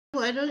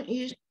Why don't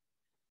you?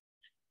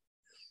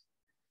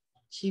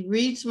 She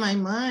reads my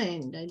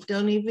mind. I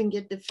don't even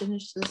get to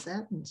finish the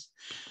sentence.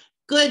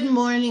 Good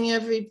morning,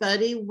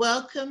 everybody.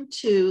 Welcome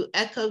to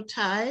Echo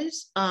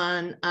Ties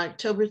on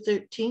October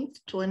 13th,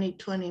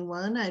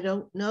 2021. I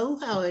don't know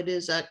how it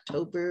is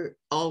October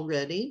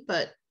already,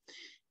 but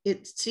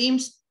it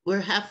seems we're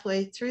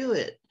halfway through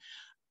it.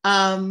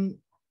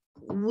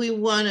 We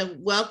want to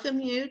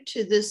welcome you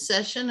to this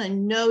session. I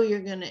know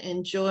you're going to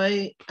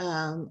enjoy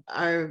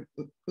our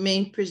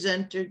main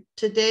presenter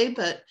today,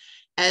 but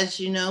as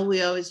you know,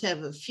 we always have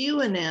a few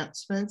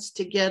announcements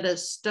to get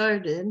us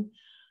started.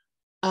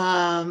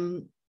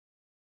 Well,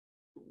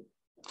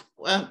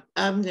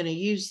 I'm going to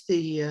use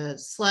the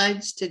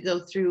slides to go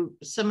through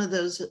some of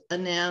those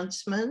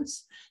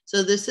announcements.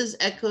 So this is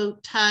Echo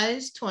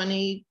Ties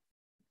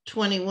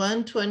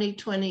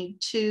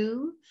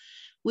 2021-2022.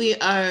 We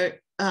are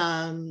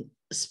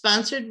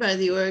sponsored by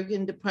the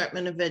Oregon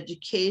Department of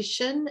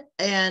Education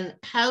and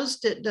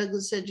housed at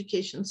Douglas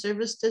Education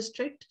Service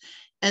District.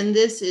 And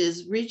this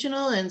is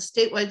regional and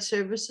statewide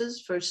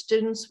services for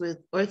students with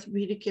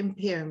orthopedic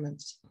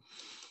impairments.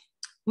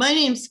 My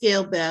name's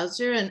Gail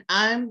Bowser, and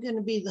I'm going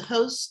to be the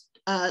host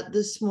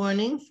this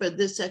morning for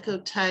this Echo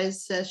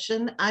Ties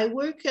session. I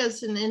work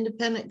as an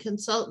independent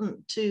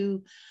consultant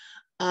to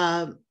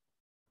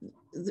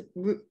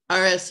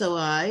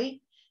RSOI,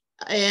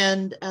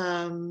 and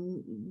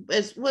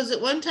was at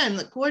one time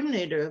the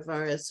coordinator of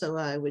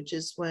RSOI, which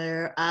is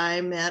where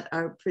I met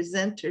our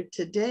presenter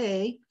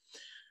today.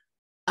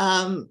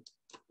 As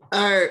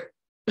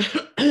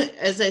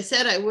I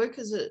said, I work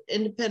as an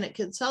independent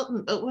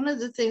consultant, but one of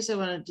the things I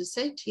wanted to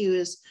say to you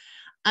is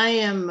I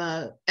am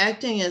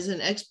acting as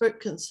an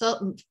expert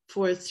consultant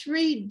for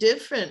 3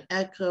 different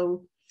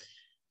ECHO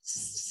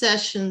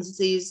sessions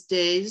these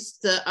days.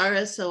 The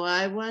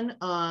RSOI one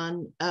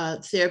on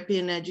therapy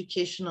and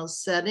educational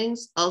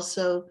settings,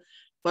 also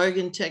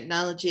Oregon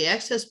Technology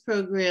Access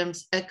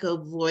Programs,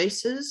 ECHO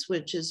Voices,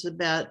 which is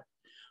about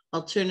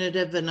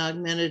alternative and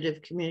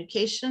augmentative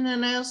communication.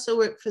 And I also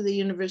work for the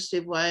University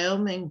of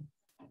Wyoming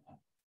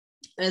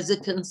as a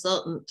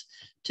consultant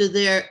to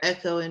their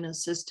echo and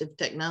assistive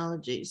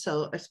technology.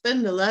 So I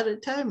spend a lot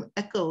of time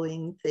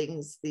echoing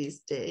things these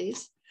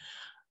days.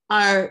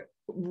 Our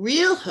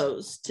real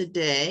host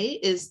today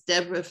is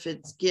Deborah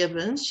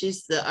Fitzgibbons.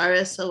 She's the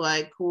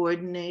RSOI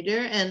coordinator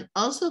and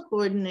also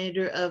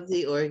coordinator of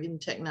the Oregon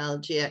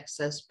Technology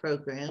Access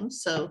Program.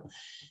 So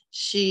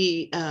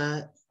she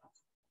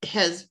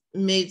has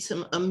made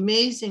some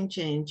amazing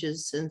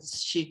changes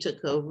since she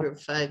took over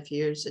 5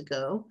 years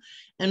ago.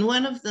 And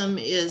one of them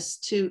is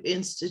to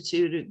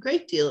institute a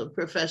great deal of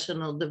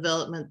professional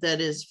development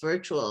that is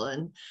virtual.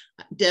 And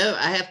Deb,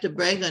 I have to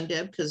brag on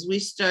Deb because we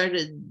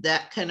started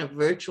that kind of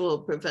virtual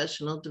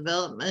professional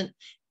development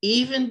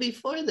even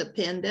before the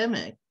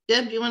pandemic.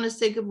 Deb, do you want to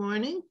say good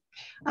morning?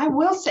 I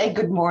will say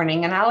good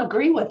morning, and I'll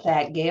agree with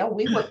that, Gail.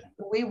 We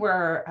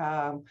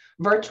were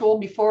virtual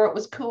before it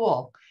was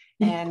cool.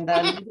 And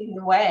leading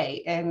the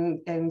way.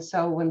 And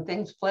so when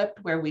things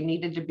flipped where we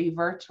needed to be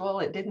virtual,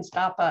 it didn't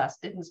stop us,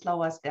 didn't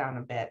slow us down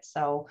a bit.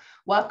 So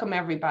welcome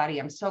everybody.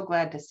 I'm so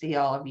glad to see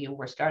all of you.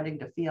 We're starting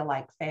to feel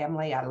like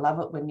family. I love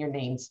it when your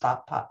names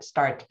start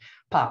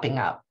popping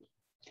up.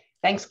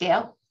 Thanks,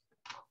 Gail.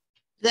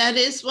 That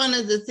is one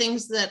of the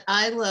things that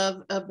I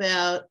love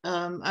about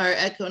our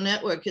ECHO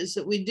network is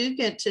that we do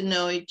get to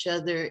know each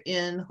other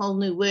in whole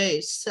new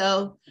ways.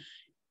 So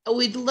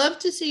we'd love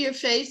to see your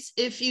face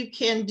if you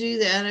can do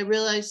that. I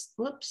realized,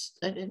 whoops,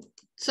 I didn't.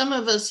 Some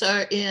of us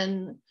are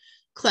in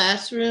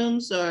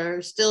classrooms or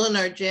still in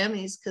our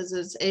jammies because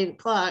it's 8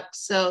 o'clock.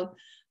 So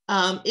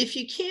if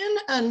you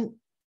can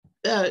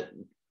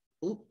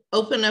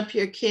open up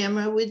your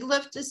camera, we'd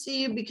love to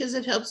see you because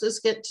it helps us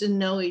get to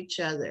know each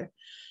other.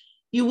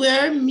 You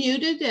were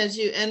muted as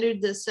you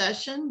entered the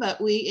session,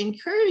 but we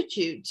encourage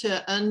you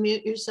to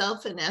unmute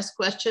yourself and ask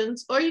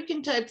questions, or you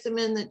can type them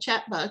in the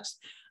chat box.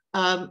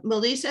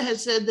 Melissa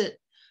has said that,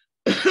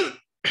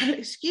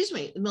 excuse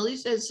me,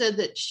 Melissa has said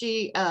that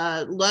she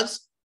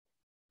loves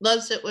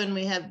it when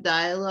we have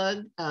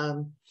dialogue,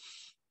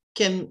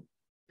 can,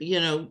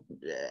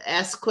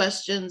 ask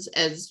questions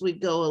as we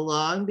go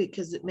along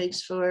because it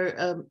makes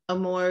for a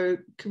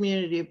more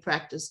community of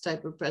practice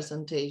type of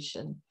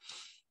presentation.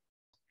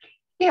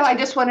 Yeah, I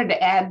just wanted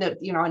to add that,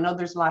 I know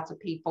there's lots of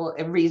people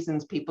and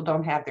reasons people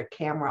don't have their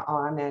camera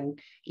on. And,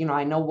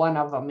 I know one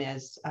of them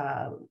is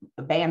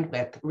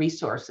bandwidth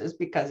resources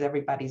because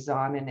everybody's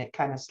on and it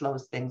kind of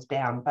slows things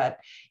down. But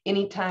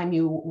anytime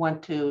you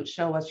want to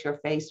show us your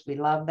face, we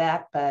love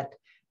that. But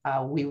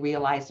we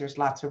realize there's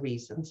lots of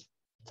reasons.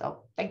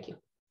 So thank you.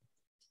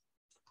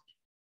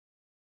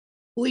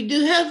 We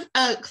do have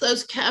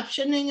closed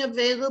captioning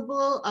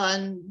available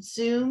on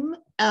Zoom,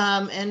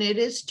 and it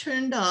is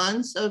turned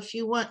on. So if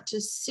you want to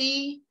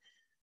see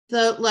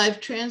the live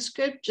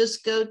transcript,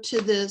 just go to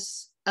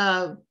this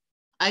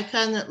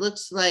icon that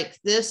looks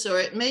like this, or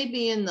it may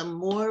be in the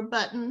More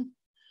button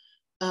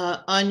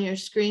on your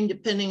screen,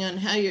 depending on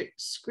how your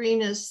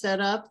screen is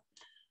set up.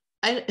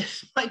 My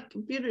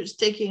computer's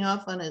taking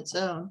off on its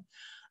own.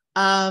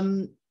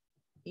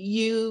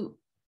 we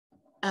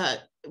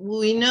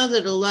know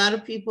that a lot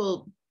of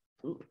people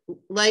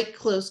like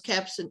closed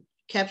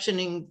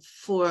captioning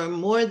for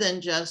more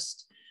than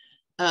just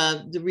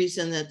the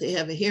reason that they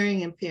have a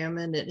hearing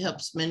impairment. It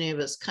helps many of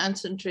us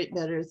concentrate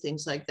better,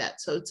 things like that.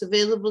 So it's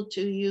available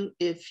to you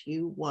if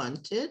you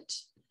want it.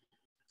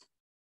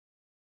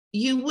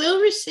 You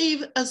will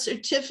receive a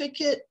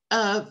certificate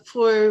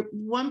for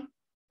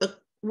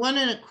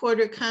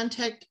 1.25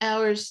 contact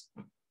hours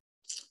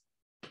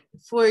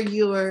for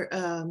your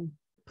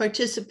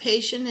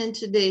participation in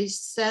today's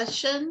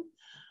session.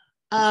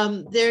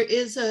 There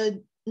is a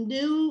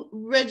new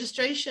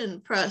registration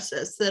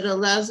process that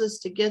allows us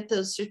to get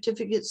those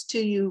certificates to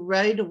you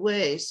right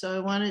away. So I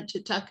wanted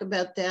to talk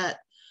about that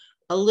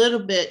a little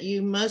bit.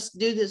 You must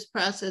do this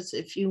process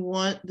if you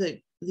want the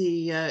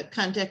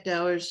contact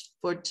hours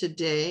for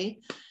today.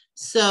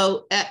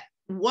 So at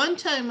one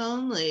time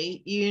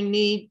only, you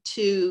need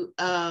to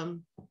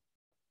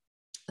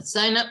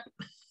sign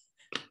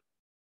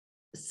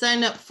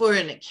up for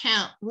an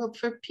account. Well,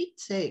 for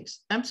Pete's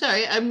sakes, I'm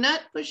sorry, I'm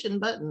not pushing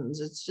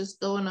buttons. It's just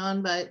going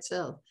on by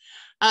itself.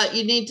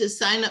 You need to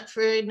sign up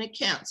for an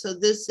account. So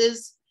this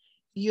is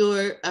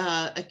your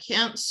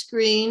account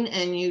screen,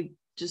 and you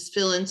just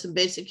fill in some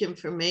basic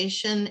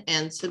information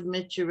and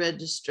submit your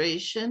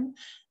registration.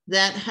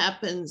 That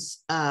happens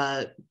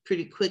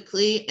pretty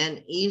quickly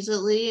and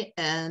easily.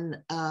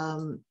 And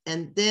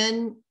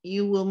then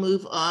you will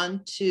move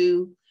on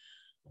to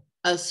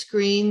a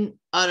screen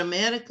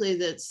automatically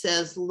that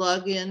says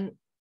log in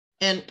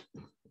and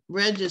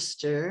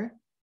register.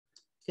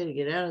 Gotta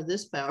get out of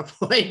this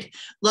PowerPoint.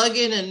 Log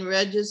in and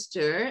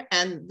register,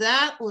 and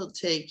that will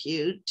take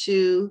you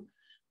to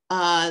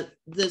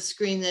the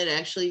screen that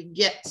actually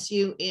gets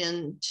you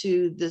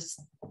into the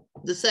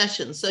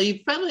session. So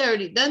you've probably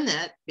already done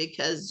that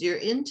because you're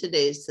in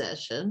today's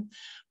session,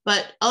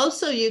 but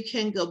also you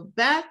can go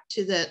back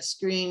to that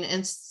screen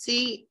and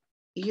see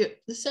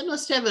this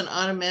must have an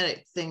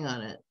automatic thing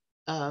on it.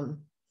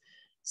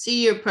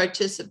 See your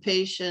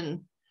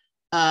participation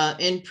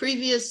in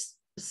previous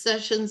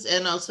sessions,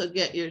 and also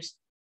get your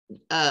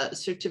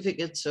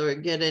certificates or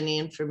get any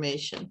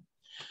information.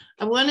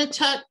 I want to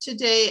talk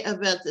today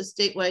about the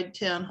statewide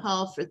town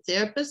hall for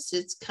therapists.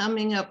 It's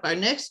coming up.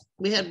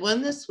 We had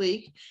one this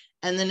week,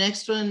 and the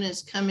next one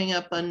is coming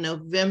up on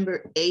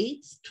November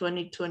 8th,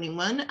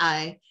 2021.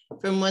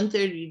 From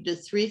 1:30 to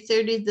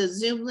 3:30. The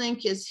Zoom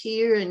link is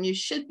here, and you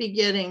should be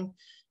getting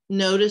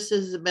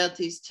notices about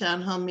these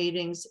town hall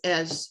meetings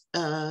as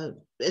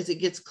it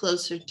gets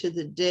closer to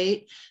the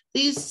date.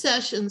 These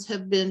sessions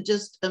have been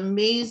just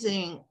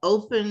amazing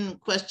open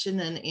question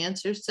and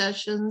answer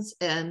sessions.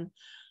 And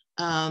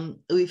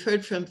we've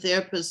heard from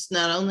therapists,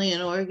 not only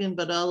in Oregon,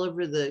 but all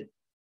over the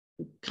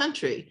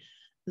country,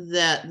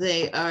 that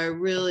they are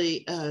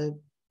really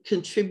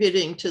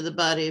contributing to the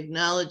body of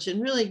knowledge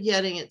and really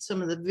getting at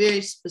some of the very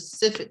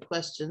specific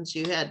questions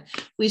you had.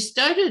 We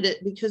started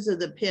it because of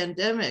the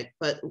pandemic,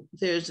 but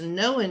there's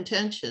no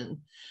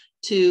intention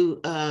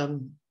to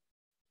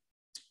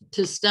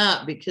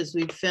stop, because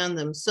we've found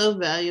them so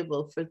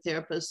valuable for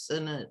therapists,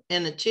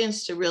 and a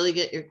chance to really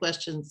get your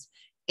questions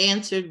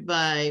answered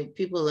by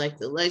people like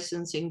the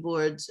licensing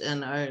boards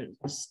and our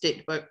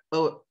state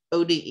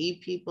ODE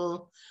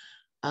people.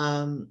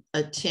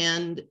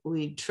 Attend.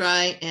 We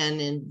try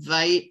and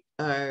invite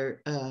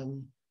our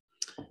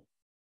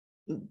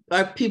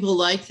people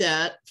like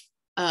that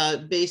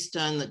based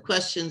on the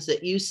questions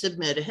that you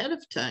submit ahead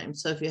of time.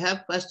 So if you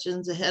have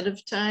questions ahead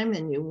of time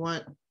and you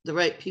want the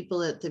right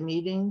people at the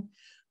meeting,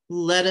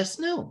 let us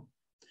know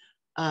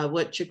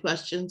what your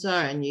questions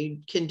are, and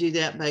you can do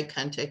that by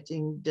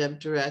contacting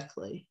Deb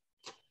directly.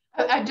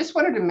 I just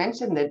wanted to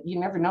mention that you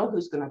never know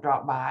who's going to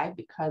drop by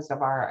because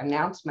of our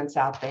announcements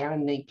out there,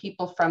 and the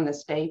people from the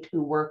state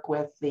who work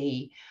with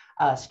the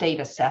state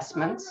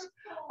assessments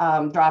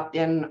dropped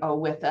in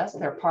with us.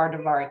 They're part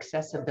of our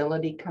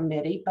accessibility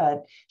committee,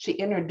 but she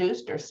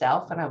introduced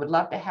herself, and I would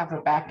love to have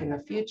her back in the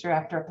future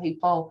after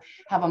people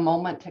have a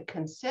moment to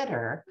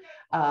consider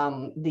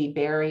the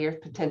barriers,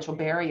 potential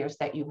barriers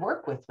that you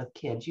work with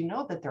kids. You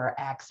know that there are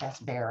access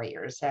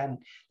barriers, and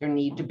there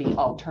need to be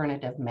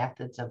alternative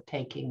methods of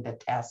taking the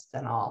tests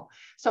and all.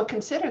 So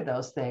consider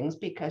those things,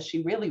 because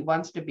she really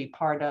wants to be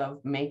part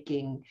of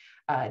making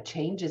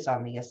changes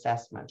on the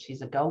assessment.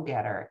 She's a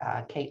go-getter,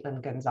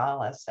 Caitlin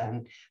Gonzalez.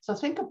 And so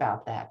think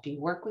about that. Do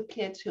you work with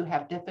kids who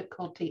have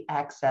difficulty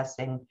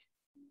accessing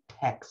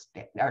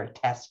texting or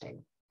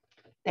testing?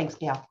 Thanks,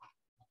 Gail.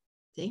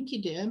 Thank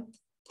you, Deb.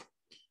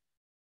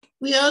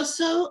 We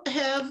also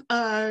have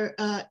our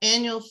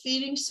annual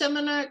feeding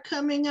seminar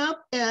coming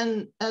up,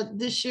 and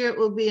this year it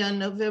will be on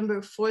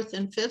November 4th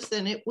and 5th,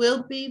 and it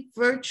will be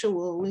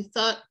virtual. We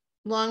thought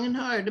long and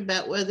hard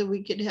about whether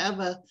we could have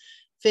a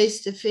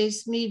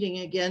face-to-face meeting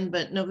again,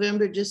 but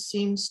November just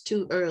seems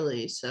too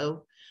early.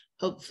 So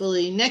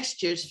hopefully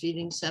next year's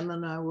feeding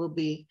seminar will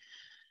be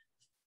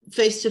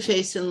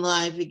face-to-face and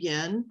live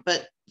again.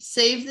 But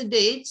save the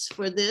dates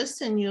for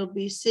this, and you'll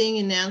be seeing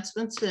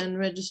announcements and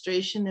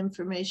registration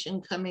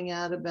information coming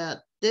out about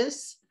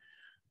this.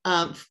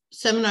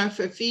 seminar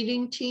for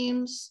feeding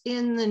teams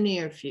in the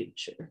near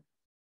future,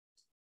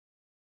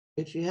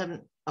 if you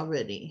haven't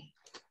already.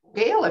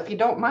 Gail, if you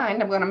don't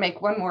mind, I'm going to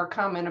make one more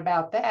comment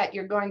about that.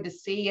 You're going to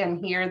see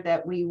and hear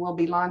that we will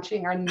be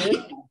launching our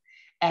new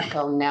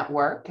ECHO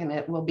network, and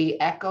it will be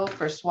ECHO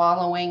for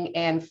swallowing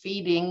and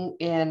feeding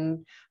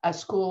in a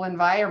school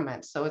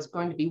environment. So it's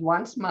going to be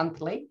once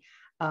monthly,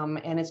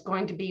 and it's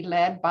going to be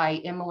led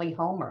by Emily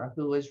Homer,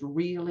 who is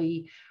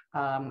really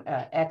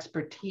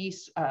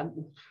expertise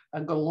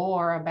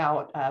galore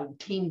about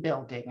team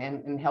building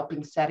and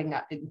helping setting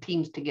up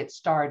teams to get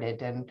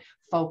started and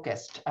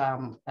focused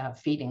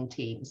feeding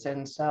teams.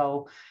 And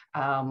so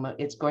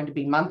it's going to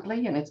be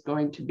monthly, and it's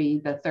going to be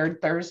the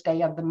third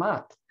Thursday of the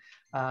month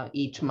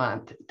each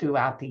month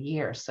throughout the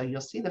year. So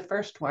you'll see the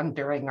first one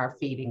during our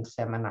feeding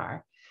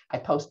seminar. I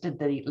posted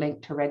the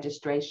link to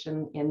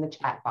registration in the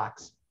chat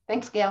box.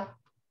 Thanks, Gail.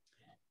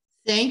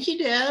 Thank you,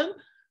 Deb.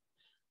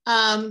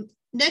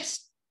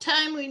 Next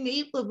time we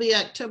meet will be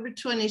October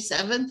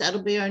 27th.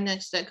 That'll be our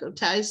next Echo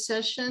Ties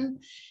session.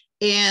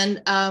 And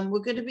we're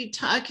going to be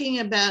talking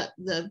about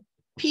the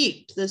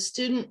PEEP, the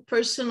Student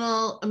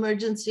Personal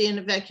Emergency and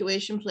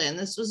Evacuation Plan.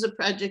 This was a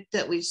project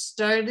that we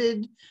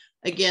started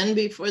again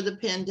before the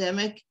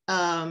pandemic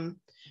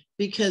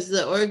because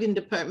the Oregon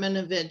Department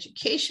of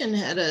Education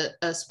had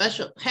a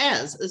special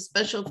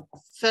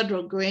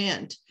federal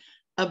grant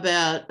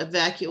about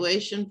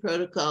evacuation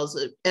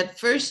protocols. At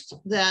first,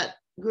 that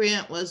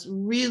grant was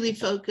really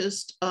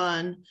focused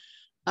on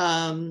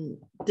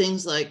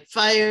things like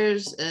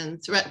fires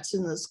and threats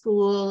in the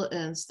school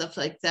and stuff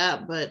like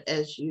that. But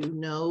as you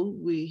know,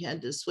 we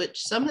had to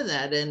switch some of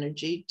that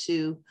energy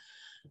to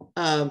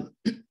talking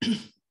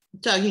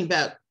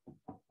about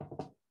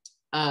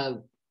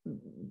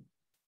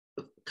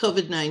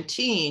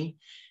COVID-19.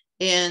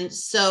 And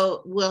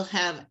so we'll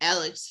have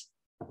Alex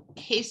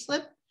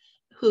Hayslip,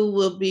 who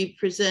will be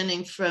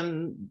presenting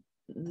from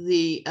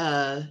the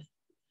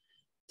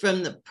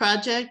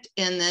project,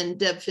 and then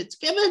Deb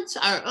Fitzgibbons,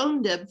 our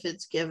own Deb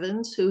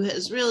Fitzgibbons, who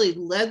has really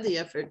led the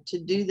effort to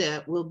do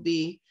that, will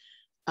be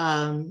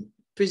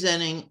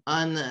presenting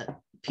on the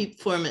PEEP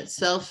form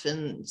itself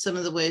and some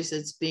of the ways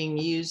it's being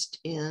used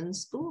in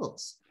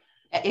schools.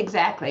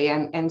 Exactly.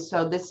 And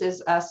so this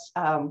is us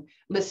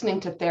listening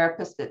to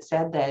therapists that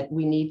said that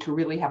we need to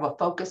really have a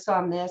focus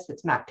on this.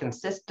 It's not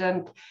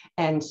consistent.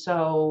 And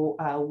so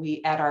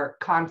we, at our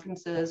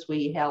conferences,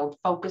 we held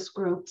focus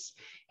groups,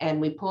 and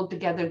we pulled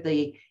together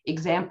the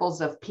examples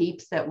of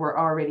PEEPs that were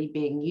already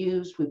being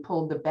used. We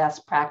pulled the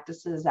best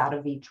practices out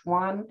of each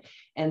one.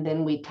 And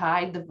then we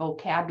tied the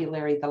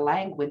vocabulary, the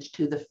language,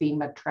 to the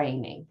FEMA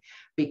training,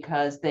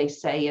 because they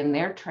say in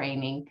their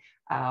training,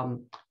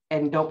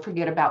 and don't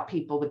forget about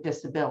people with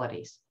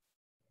disabilities.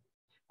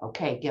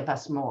 Okay, give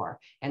us more.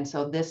 And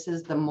so this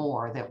is the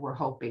more that we're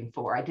hoping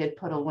for. I did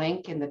put a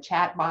link in the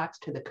chat box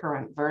to the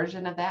current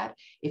version of that.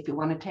 If you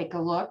want to take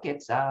a look,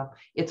 it's a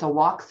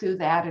walk through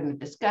that and a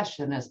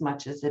discussion as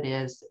much as it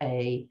is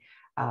a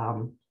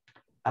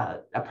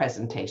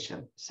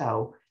presentation.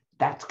 So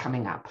that's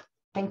coming up.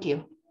 Thank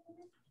you.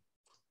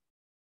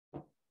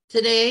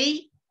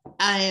 Today,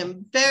 I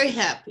am very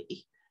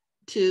happy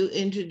to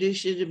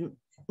introduce you to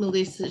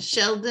Melissa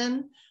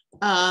Sheldon.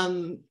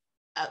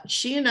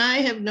 She and I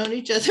have known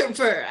each other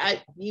for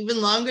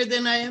even longer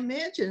than I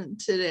imagined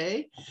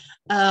today.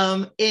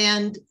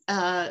 And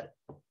I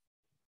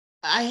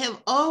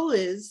have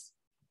always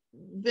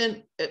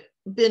been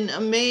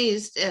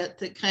amazed at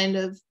the kind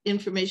of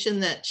information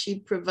that she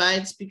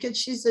provides, because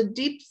she's a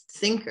deep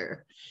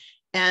thinker.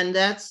 And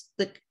that's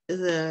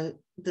the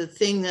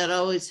thing that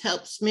always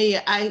helps me.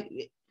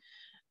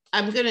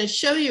 I'm going to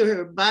show you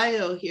her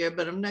bio here,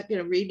 but I'm not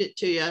going to read it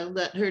to you. I'll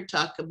let her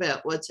talk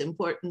about what's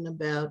important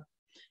about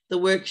the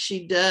work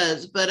she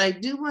does. But I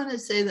do want to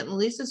say that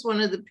Melissa's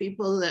one of the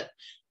people that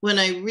when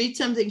I read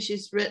something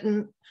she's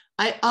written,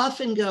 I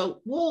often go,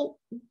 well,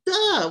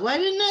 duh, why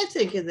didn't I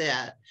think of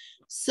that?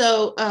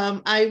 So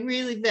I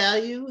really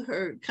value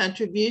her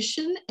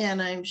contribution,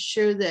 and I'm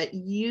sure that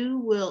you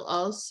will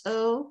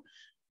also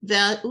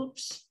value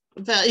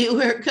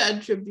her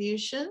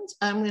contributions.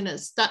 I'm going to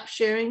stop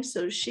sharing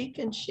so she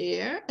can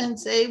share and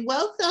say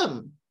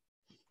welcome.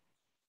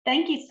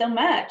 Thank you so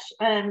much,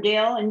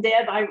 Gail and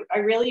Deb. I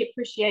really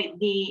appreciate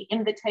the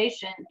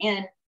invitation.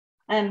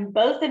 And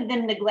both of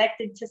them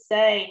neglected to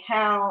say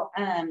how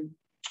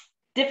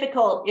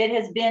difficult it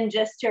has been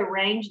just to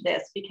arrange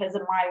this because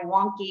of my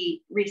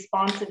wonky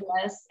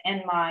responsiveness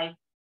and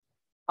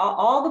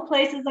all the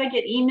places I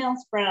get emails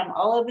from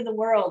all over the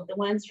world. The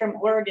ones from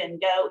Oregon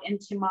go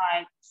into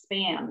my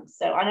spam.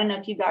 So I don't know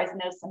if you guys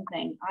know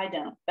something. I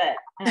don't, but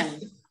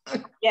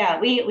yeah,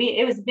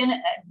 it was been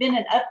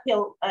an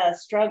uphill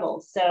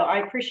struggle. So I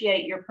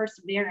appreciate your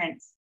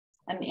perseverance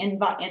in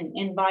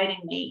inviting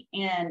me.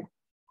 And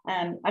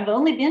I've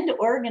only been to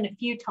Oregon a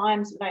few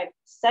times, but I have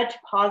such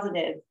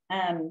positive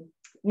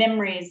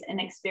memories and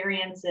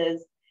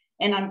experiences.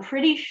 And I'm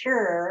pretty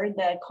sure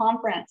the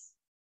conference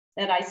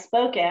that I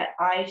spoke at,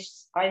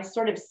 I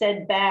sort of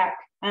said back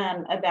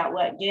about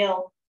what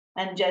Gail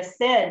just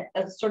said,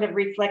 of sort of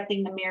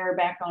reflecting the mirror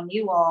back on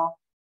you all.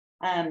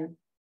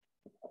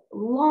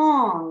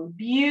 Long,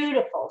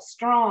 beautiful,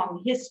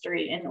 strong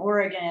history in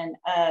Oregon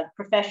of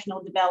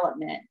professional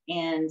development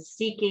and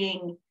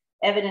seeking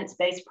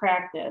evidence-based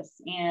practice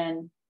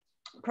and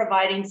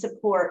providing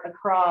support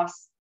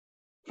across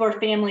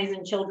for families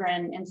and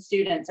children and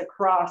students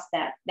across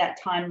that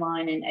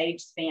timeline and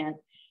age span.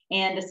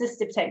 And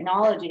assistive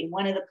technology,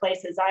 one of the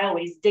places I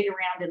always dig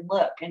around and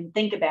look and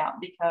think about,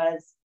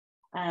 because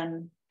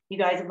you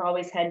guys have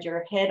always had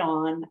your head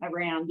on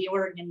around, the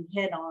Oregon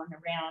head on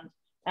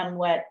around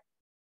what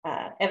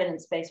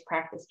evidence-based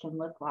practice can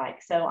look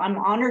like. So I'm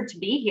honored to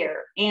be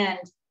here. And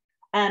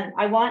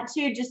I want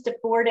to just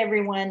afford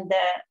everyone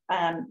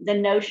the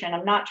notion,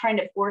 I'm not trying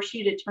to force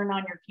you to turn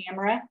on your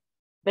camera,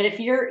 but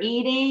if you're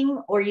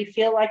eating or you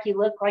feel like you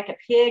look like a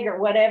pig or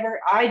whatever,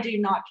 I do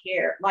not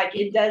care. Like,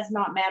 it does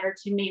not matter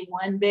to me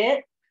one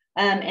bit.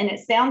 And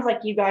it sounds like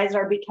you guys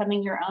are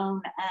becoming your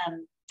own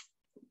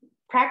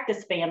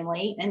practice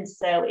family. And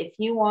so if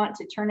you want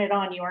to turn it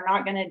on, you are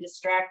not going to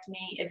distract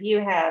me. If you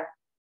have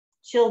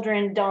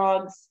children,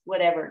 dogs,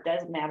 whatever, it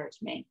doesn't matter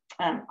to me.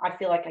 I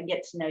feel like I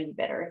get to know you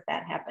better if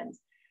that happens.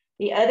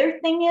 The other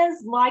thing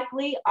is,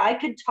 likely I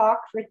could talk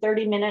for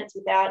 30 minutes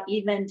without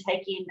even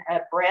taking a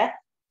breath.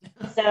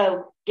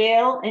 So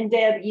Gail and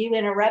Deb, you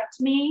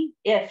interrupt me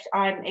if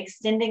I'm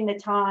extending the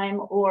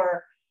time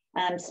or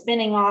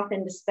spinning off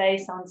into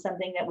space on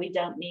something that we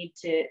don't need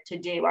to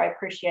do. I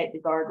appreciate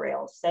the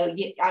guardrails. So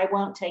I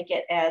won't take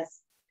it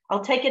as,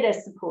 I'll take it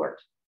as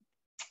support.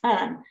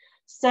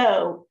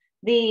 So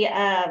the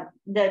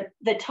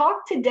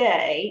talk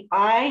today,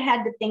 I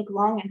had to think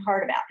long and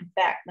hard about. In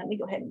fact, let me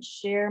go ahead and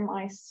share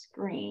my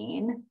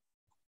screen.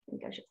 I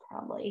think I should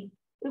probably,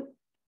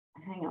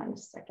 hang on a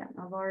second.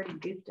 I've already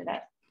goofed it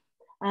up.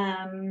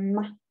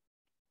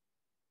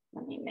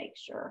 Let me make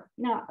sure.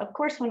 No, of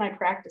course, when I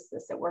practiced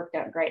this, it worked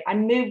out great. I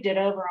moved it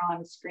over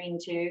on screen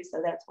too,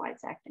 so that's why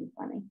it's acting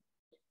funny.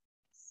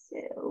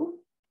 So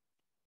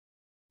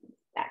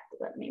back to,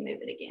 let me move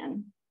it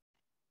again.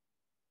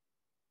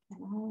 And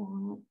I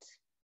want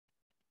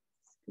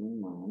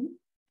screen one.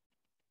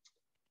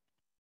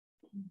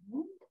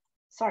 And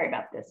sorry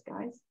about this,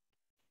 guys.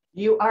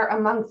 You are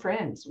among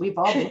friends. We've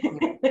all been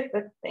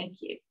here.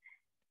 Thank you.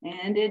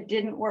 And it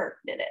didn't work,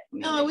 did it?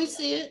 No, we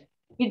see it.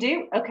 You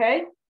do?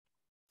 Okay.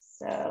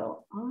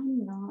 So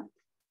I'm not.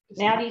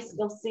 Now do you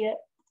still see it?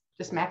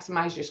 Just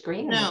maximize your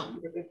screen. No.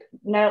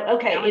 No.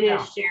 Okay. It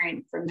is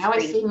sharing from now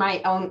screen. I see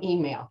my own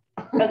email.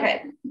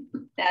 Okay.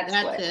 That's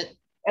it.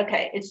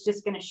 Okay. It's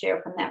just going to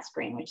share from that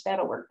screen, which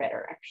that'll work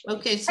better actually.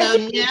 Okay. So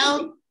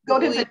now go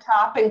to the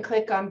top and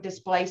click on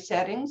display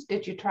settings.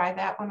 Did you try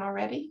that one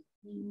already?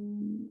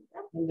 And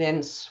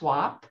then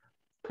swap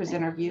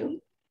presenter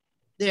view.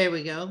 There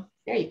we go.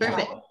 There you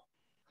Perfect. go.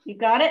 You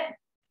got it?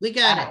 We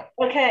got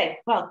it. Okay.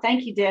 Well,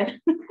 thank you, Deb.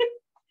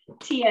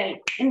 TA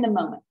in the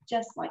moment,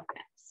 just like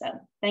that. So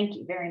thank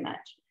you very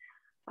much.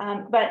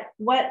 But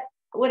what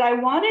I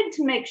wanted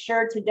to make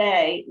sure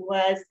today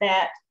was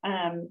that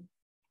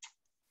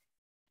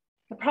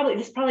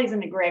this probably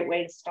isn't a great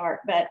way to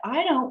start, but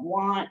I don't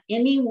want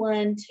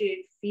anyone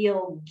to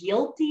feel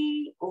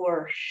guilty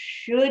or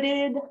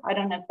shoulded. I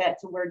don't know if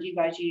that's a word you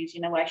guys use.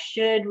 You know, I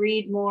should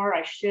read more.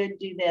 I should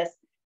do this.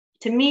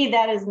 To me,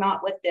 that is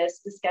not what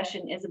this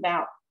discussion is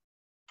about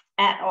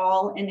at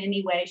all in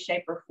any way,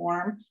 shape, or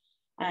form.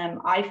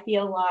 I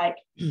feel like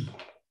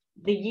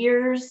the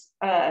years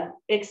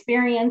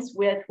experience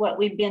with what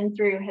we've been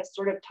through has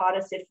sort of taught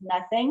us, if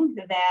nothing,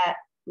 that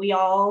we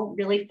all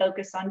really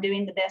focus on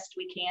doing the best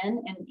we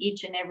can in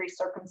each and every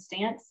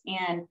circumstance.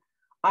 And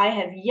I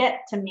have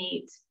yet to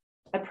meet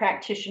a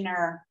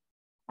practitioner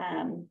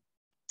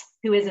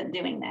who isn't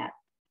doing that.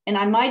 And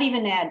I might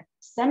even add,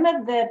 some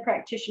of the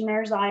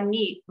practitioners I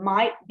meet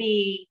might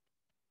be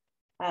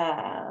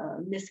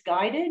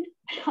misguided,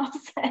 I'll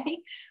say,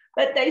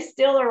 but they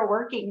still are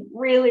working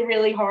really,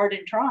 really hard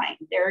and trying.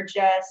 They're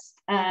just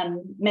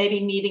maybe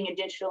needing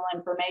additional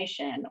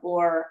information,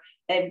 or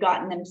they've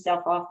gotten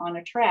themselves off on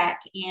a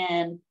track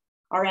and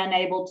are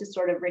unable to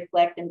sort of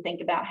reflect and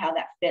think about how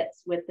that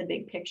fits with the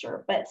big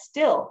picture. But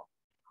still,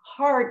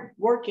 hard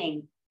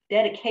working,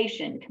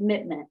 dedication,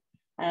 commitment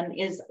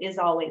is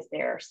always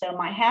there. So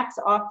my hat's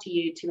off to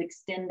you to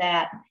extend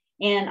that.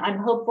 And I'm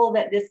hopeful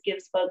that this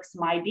gives folks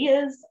some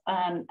ideas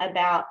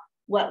about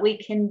what we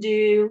can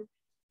do.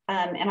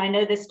 And I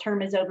know this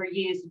term is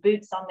overused,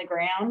 boots on the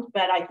ground,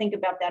 but I think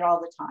about that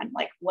all the time.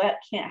 Like,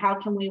 how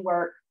can we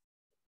work,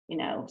 you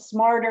know,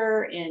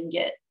 smarter and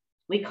get,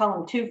 we call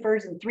them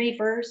twofers and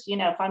threefers. You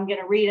know, if I'm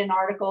going to read an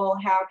article,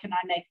 how can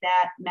I make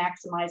that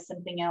maximize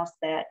something else,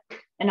 that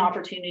an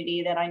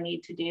opportunity that I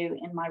need to do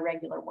in my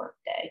regular work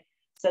day.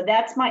 So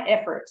that's my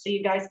effort. So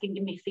you guys can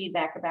give me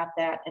feedback about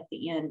that at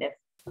the end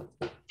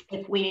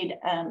if we've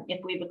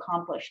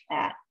accomplished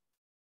that.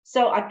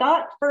 So I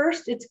thought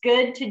first it's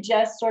good to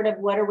just sort of,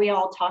 what are we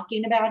all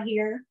talking about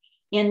here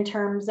in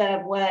terms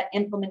of what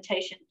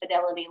implementation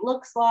fidelity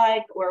looks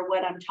like, or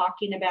what I'm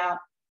talking about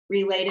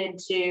related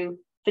to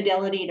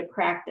fidelity to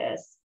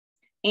practice.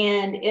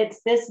 And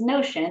it's this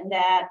notion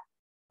that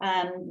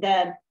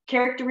The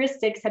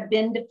characteristics have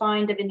been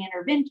defined of an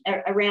intervention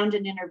around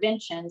an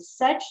intervention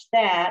such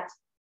that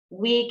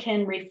we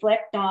can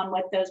reflect on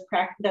what those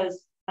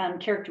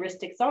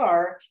characteristics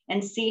are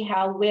and see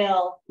how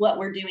well what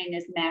we're doing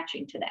is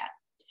matching to that.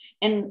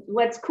 And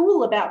what's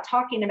cool about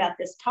talking about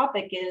this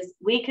topic is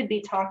we could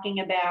be talking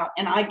about,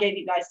 and I gave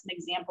you guys some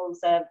examples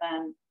of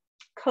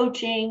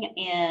coaching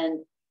and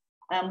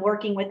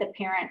working with a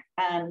parent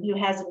who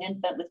has an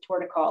infant with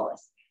torticollis.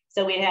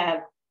 So we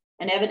have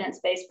an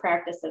evidence-based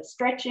practice of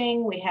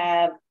stretching. We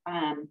have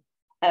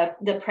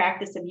the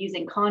practice of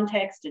using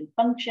context and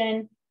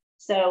function.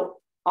 So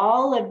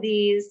all of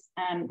these,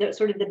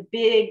 the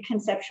big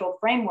conceptual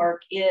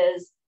framework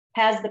is,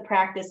 has the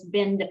practice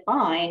been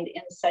defined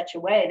in such a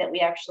way that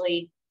we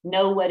actually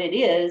know what it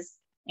is,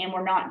 and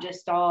we're not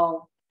just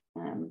all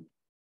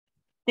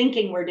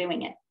thinking we're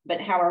doing it,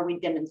 but how are we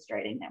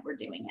demonstrating that we're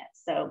doing it?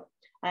 So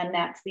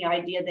that's the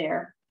idea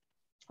there.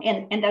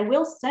 And I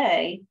will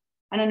say,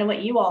 I don't know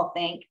what you all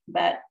think,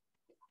 but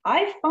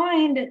I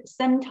find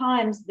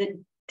sometimes the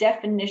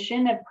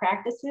definition of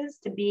practices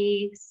to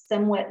be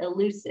somewhat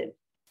elusive,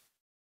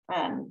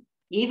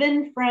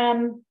 even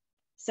from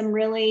some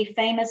really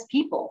famous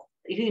people,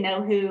 you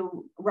know,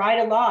 who write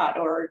a lot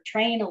or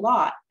train a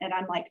lot. And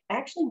I'm like,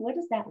 actually, what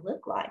does that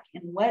look like?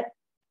 And what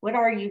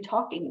are you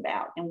talking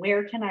about? And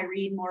where can I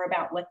read more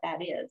about what that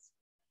is?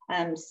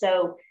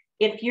 So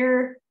if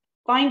you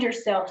find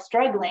yourself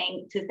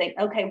struggling to think,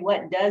 okay,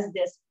 what does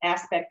this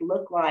aspect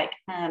look like?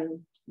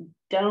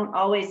 Don't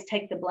always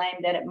take the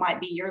blame that it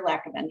might be your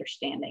lack of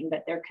understanding,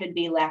 but there could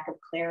be lack of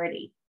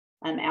clarity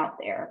out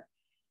there.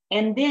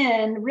 And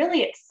then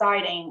really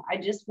exciting, I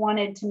just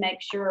wanted to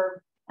make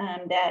sure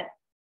that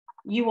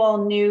you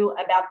all knew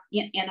about,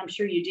 and I'm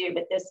sure you do,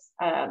 but this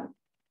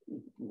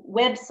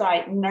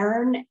website,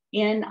 NIRN,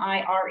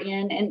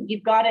 N-I-R-N, and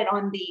you've got it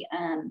on the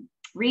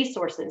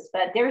resources,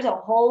 but there's a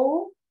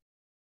whole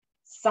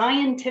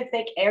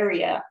scientific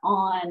area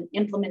on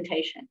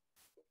implementation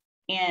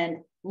and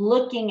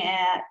looking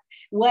at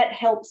what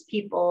helps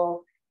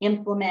people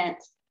implement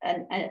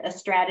a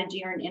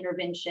strategy or an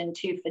intervention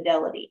to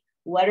fidelity.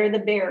 What are the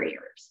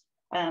barriers?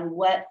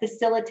 What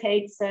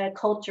facilitates a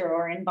culture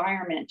or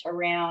environment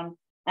around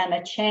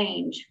a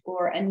change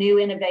or a new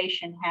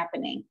innovation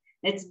happening?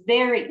 It's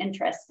very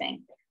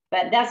interesting,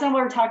 but that's not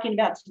what we're talking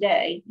about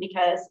today,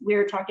 because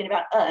we're talking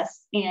about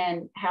us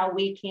and how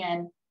we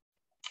can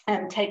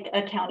take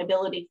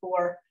accountability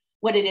for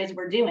what it is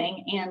we're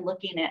doing and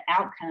looking at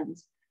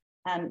outcomes.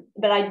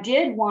 But I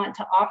did want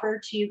to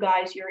offer to you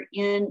guys, you're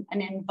in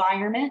an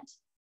environment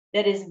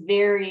that is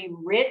very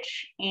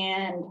rich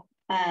and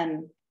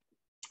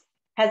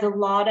has a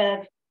lot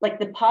of, like,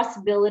 the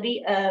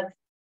possibility of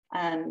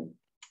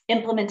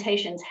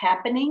implementations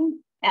happening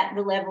at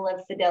the level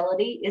of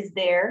fidelity is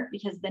there,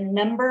 because the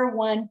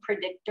 #1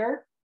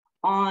 predictor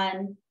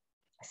on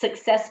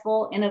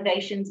successful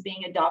innovations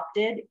being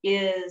adopted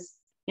is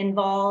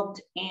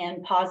involved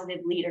and positive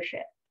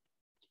leadership.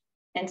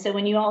 And so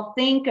when you all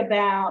think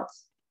about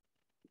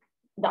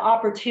the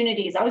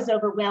opportunities, I was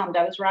overwhelmed.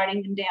 I was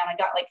writing them down. I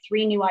got like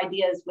 3 new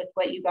ideas with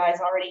what you guys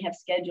already have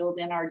scheduled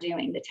and are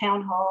doing. The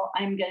town hall,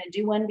 I'm going to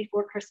do one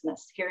before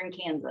Christmas here in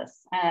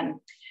Kansas.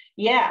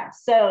 Yeah,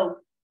 so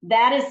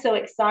that is so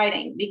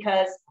exciting,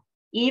 because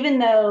even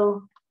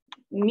though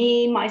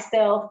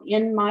myself,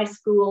 in my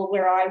school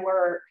where I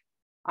work,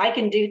 I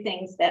can do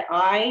things that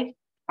I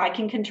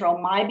can control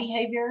my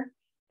behavior.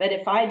 But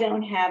if I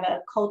don't have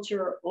a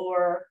culture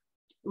or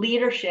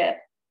leadership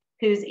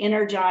who's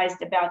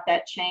energized about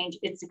that change,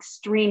 it's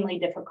extremely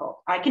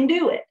difficult. I can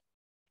do it,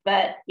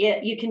 but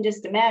you can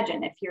just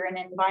imagine if you're in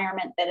an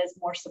environment that is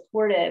more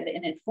supportive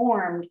and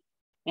informed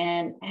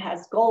and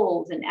has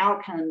goals and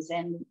outcomes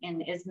and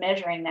is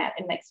measuring that,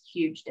 it makes a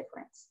huge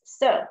difference.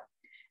 So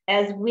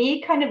as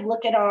we kind of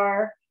look at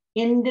our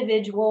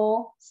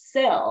individual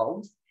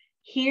selves,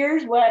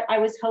 here's what I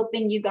was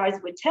hoping you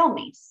guys would tell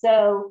me.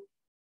 So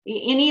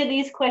any of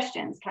these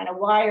questions, kind of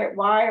why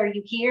are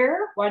you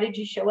here? Why did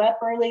you show up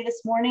early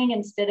this morning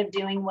instead of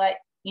doing what,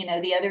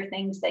 the other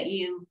things that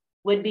you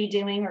would be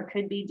doing or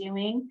could be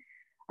doing?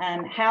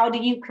 How do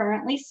you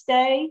currently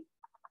stay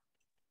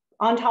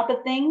on top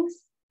of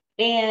things?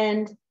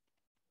 And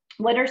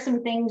what are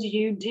some things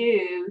you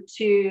do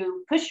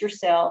to push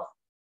yourself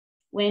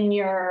when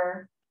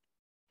you're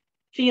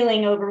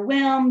feeling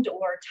overwhelmed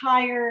or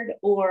tired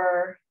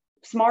or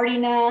smart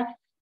enough,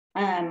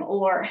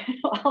 or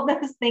all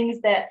those things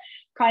that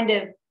kind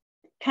of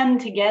come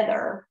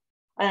together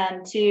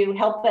to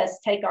help us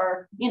take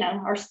our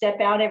step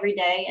out every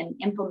day and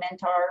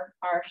implement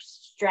our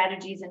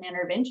strategies and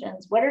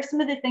interventions? What are some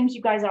of the things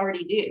you guys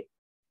already do?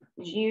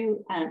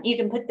 You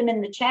can put them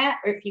in the chat,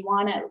 or if you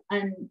want to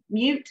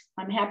unmute,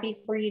 I'm happy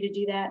for you to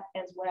do that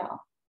as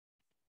well.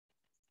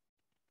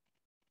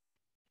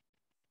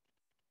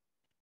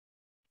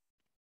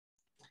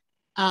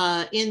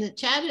 In the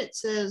chat, it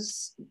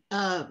says,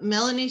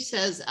 Melanie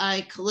says,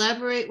 I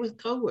collaborate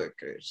with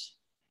coworkers.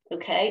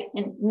 Okay,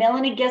 and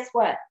Melanie, guess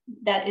what?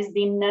 That is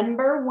the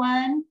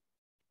 #1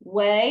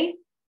 way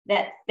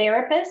that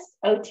therapists,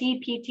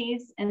 OT,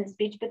 PTs, and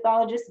speech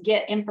pathologists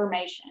get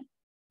information.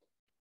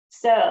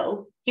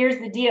 So here's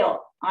the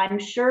deal. I'm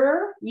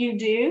sure you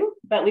do,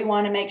 but we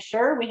want to make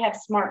sure we have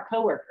smart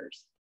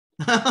coworkers.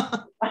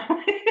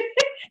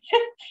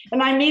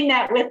 And I mean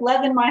that with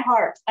love in my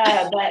heart.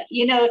 But,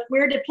 you know, if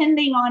we're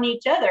depending on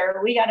each other,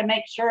 we got to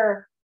make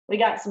sure we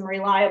got some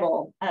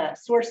reliable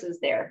sources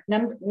there.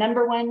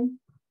 Number one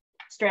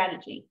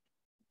strategy.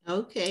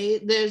 Okay,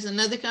 there's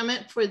another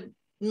comment for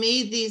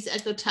me. These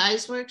Echo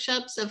Ties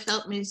workshops have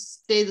helped me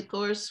stay the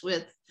course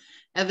with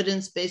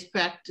evidence-based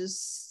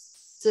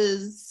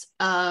practices.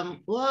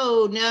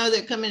 Whoa, now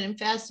they're coming in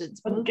fast.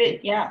 It's good,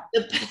 yeah.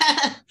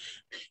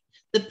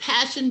 The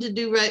passion to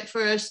do right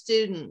for our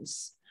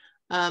students.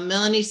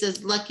 Melanie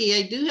says, lucky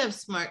I do have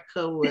smart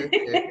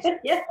coworkers.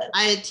 Yes.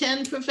 I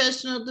attend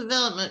professional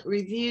development,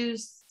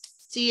 reviews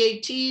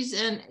CATs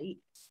and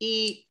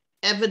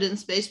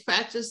evidence-based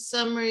practice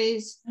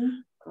summaries.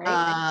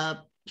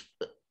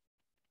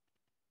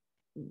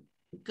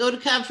 Go to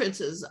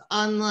conferences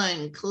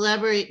online,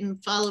 collaborate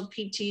and follow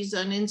PTs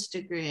on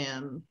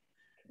Instagram.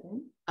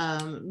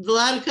 A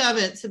lot of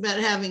comments about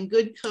having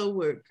good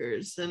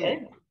coworkers. And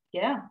good.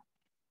 Yeah.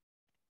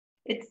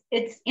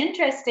 It's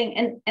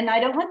interesting, and I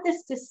don't want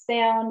this to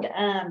sound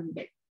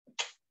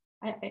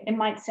it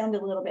might sound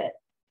a little bit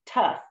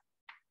tough.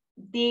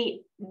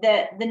 The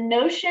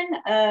notion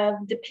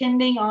of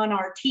depending on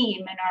our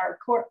team and our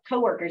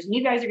coworkers, and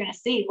you guys are going to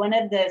see one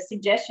of the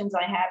suggestions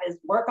I have is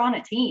work on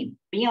a team,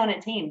 be on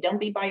a team, don't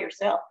be by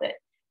yourself, but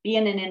be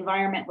in an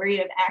environment where you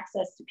have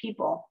access to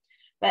people.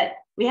 But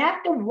we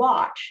have to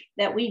watch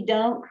that we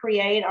don't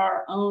create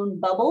our own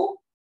bubble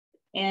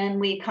and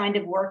we kind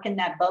of work in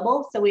that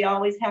bubble. So we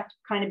always have to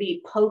kind of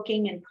be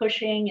poking and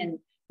pushing and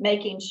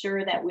making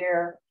sure that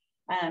we're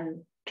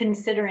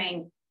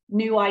considering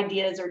new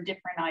ideas or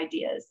different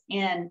ideas.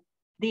 And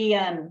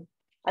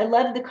I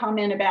love the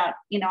comment about,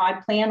 you know,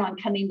 I plan on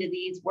coming to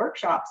these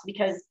workshops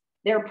because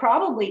there are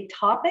probably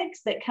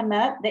topics that come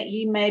up that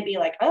you may be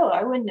like, oh,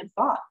 I wouldn't have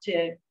thought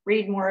to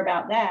read more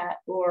about that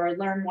or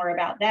learn more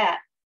about that.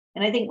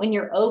 And I think when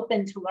you're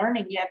open to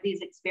learning, you have these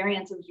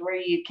experiences where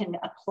you can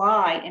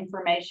apply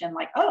information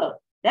like, oh,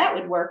 that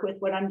would work with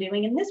what I'm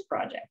doing in this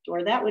project,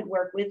 or that would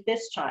work with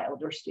this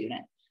child or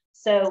student.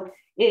 So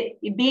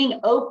being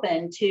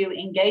open to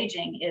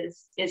engaging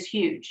is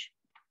huge.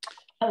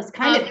 I was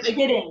kind of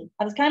kidding.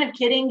 I was kind of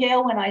kidding,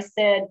 Gail, when I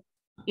said,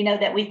 you know,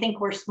 that we think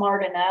we're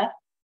smart enough.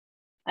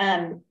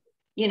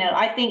 You know,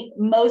 I think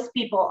most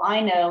people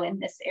I know in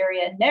this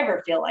area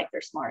never feel like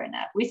they're smart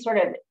enough.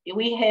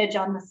 We hedge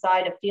on the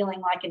side of feeling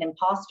like an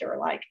imposter,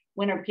 like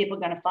when are people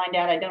going to find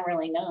out I don't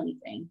really know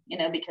anything, you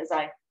know, because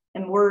I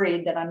am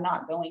worried that I'm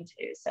not going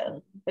to.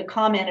 So the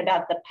comment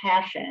about the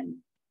passion,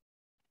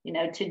 you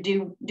know, to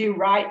do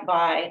right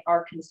by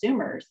our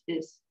consumers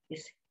is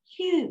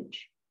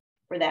huge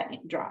for that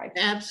drive.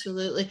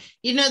 Absolutely.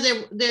 You know,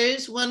 there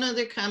is one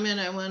other comment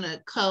I want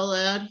to call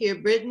out here.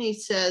 Brittany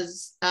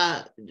says,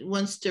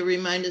 wants to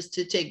remind us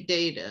to take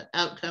data,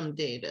 outcome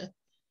data.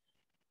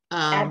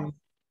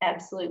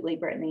 Absolutely,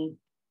 Brittany.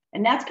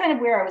 And that's kind of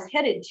where I was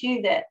headed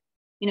too, that,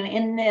 you know,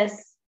 in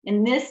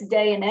this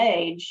day and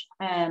age,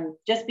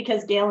 just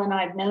because Gail and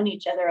I have known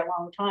each other a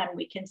long time,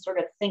 we can sort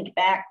of think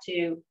back to,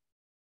 you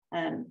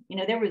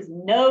know, there was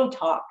no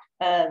talk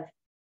of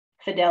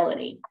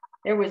Fidelity.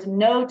 There was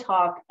no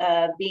talk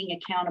of being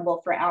accountable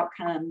for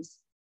outcomes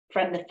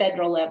from the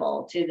federal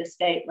level to the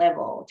state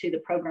level to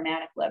the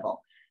programmatic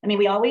level. I mean,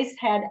 we always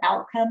had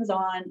outcomes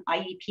on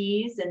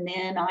IEPs and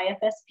then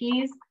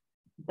IFSPs,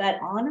 but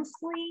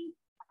honestly,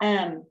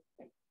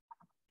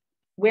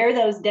 where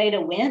those data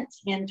went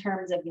in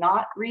terms of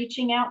not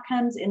reaching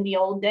outcomes in the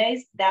old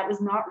days, that was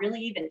not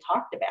really even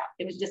talked about.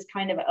 It was just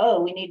kind of,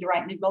 oh, we need to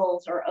write new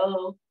goals, or,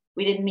 oh,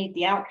 we didn't meet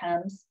the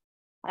outcomes.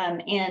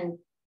 And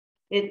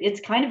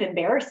it's kind of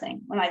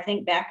embarrassing when I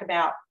think back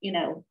about, you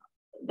know,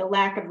 the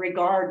lack of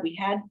regard we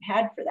had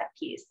for that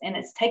piece. And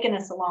it's taken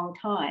us a long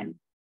time.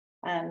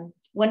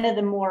 One of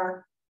the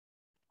more,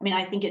 I mean,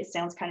 I think it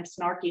sounds kind of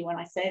snarky when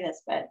I say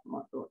this, but,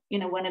 you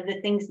know, one of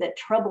the things that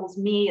troubles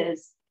me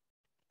is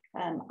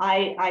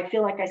I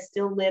feel like I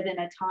still live in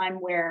a time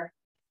where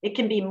it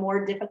can be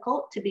more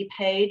difficult to be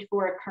paid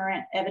for a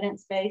current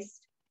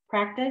evidence-based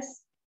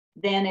practice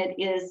than it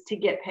is to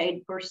get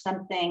paid for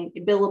something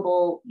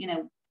billable, you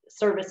know,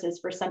 services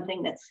for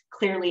something that's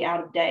clearly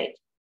out of date,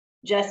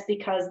 just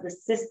because the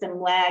system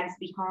lags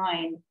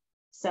behind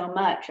so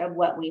much of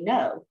what we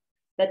know.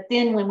 But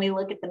then when we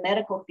look at the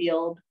medical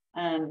field,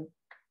 you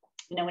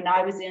know, when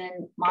I was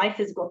in my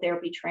physical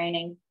therapy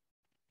training,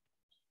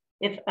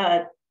 if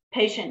a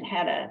patient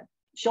had a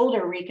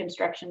shoulder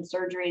reconstruction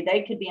surgery,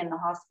 they could be in the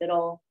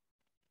hospital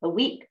a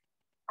week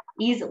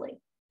easily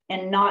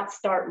and not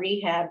start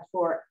rehab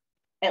for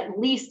at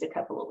least a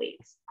couple of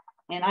weeks.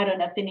 And I don't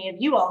know if any of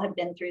you all have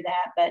been through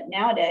that, but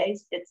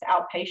nowadays it's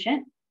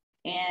outpatient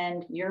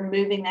and you're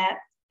moving that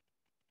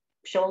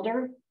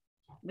shoulder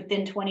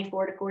within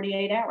 24 to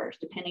 48 hours,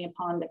 depending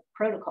upon the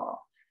protocol.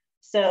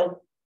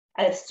 So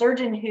a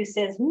surgeon who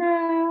says,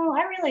 no,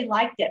 I really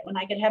liked it when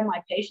I could have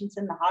my patients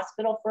in the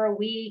hospital for a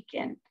week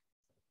and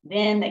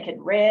then they could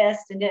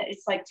rest. And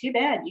it's like, too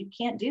bad you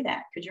can't do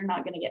that because you're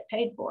not going to get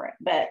paid for it.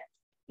 But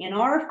in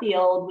our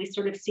field, we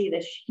sort of see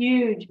this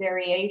huge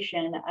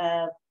variation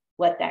of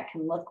what that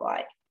can look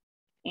like.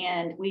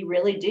 And we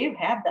really do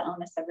have the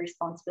onus of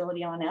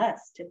responsibility on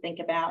us to think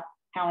about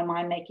how am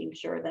I making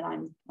sure that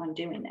I'm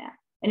doing that.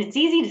 And it's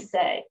easy to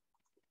say,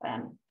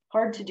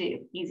 hard to do,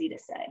 easy to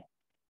say.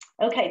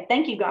 Okay,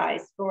 thank you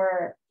guys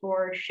for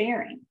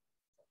sharing.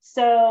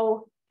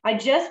 So I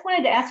just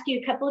wanted to ask you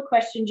a couple of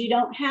questions. You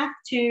don't have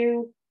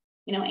to,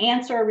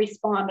 answer or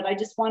respond, but I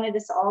just wanted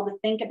us all to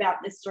think about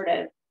this sort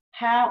of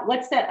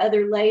what's that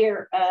other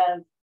layer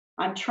of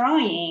I'm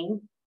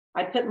trying,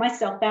 I put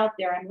myself out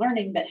there, I'm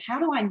learning, but how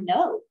do I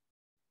know?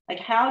 Like,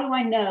 how do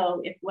I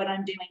know if what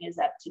I'm doing is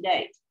up to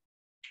date?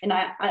 And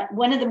I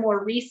one of the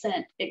more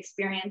recent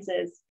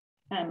experiences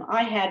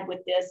I had with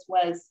this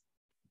was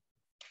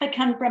I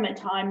come from a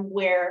time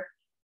where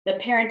the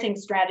parenting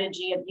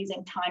strategy of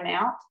using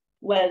timeout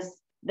was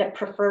the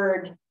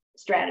preferred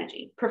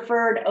strategy,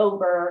 preferred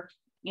over,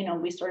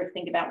 we sort of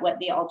think about what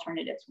the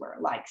alternatives were,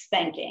 like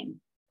spanking,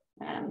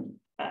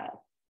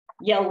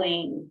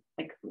 yelling,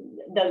 like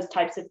those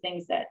types of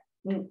things that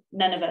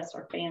none of us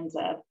are fans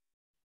of.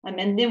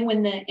 And then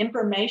when the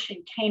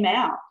information came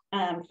out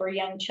for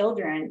young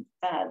children,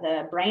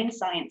 the brain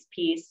science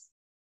piece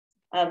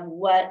of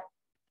what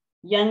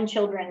young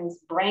children's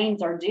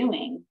brains are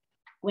doing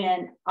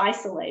when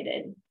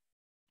isolated,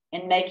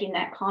 and making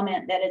that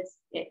comment that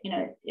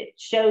it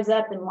shows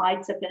up and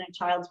lights up in a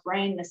child's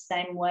brain the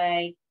same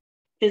way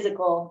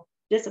physical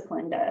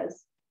discipline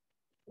does,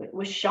 it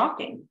was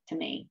shocking to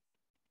me.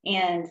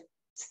 And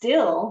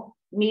still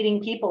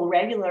meeting people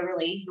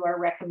regularly who are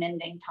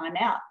recommending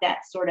timeout,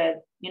 that sort of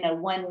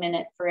 1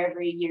 minute for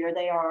every year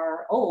they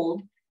are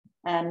old,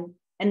 and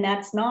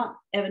that's not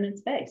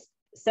evidence-based.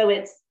 So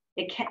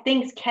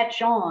things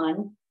catch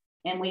on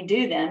and we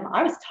do them.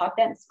 I was taught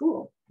that in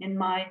school in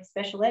my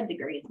special ed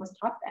degree, was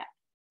taught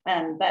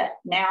that, but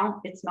now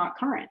it's not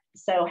current.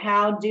 So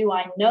how do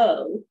I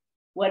know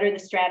what are the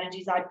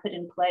strategies I put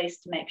in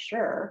place to make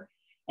sure?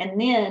 And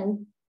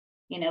then,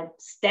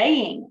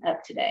 staying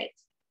up to date.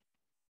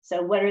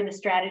 So what are the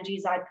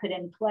strategies I put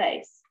in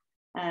place?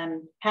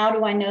 How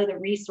do I know the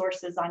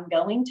resources I'm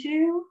going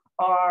to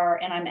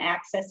and I'm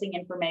accessing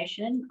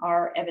information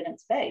are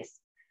evidence-based?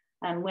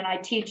 When I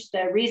teach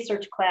the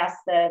research class,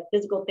 the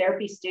physical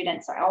therapy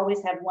students, I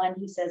always have one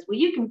who says, well,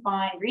 you can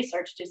find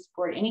research to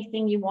support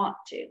anything you want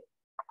to.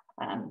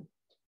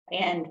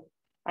 And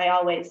I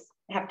always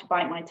have to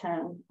bite my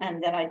tongue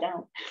and that I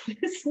don't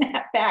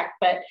snap back.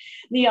 But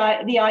the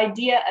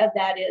idea of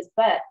that is,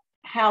 but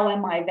how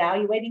am I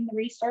evaluating the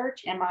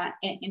research? Am I,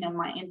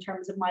 in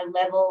terms of my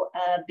level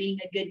of being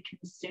a good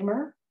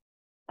consumer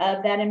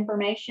of that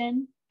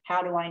information?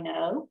 How do I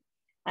know?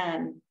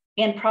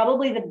 And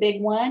probably the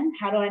big one,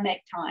 how do I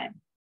make time?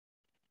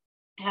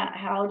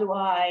 How do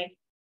I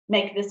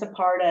make this a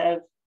part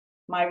of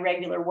my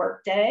regular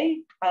work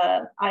day?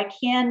 I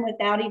can,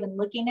 without even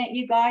looking at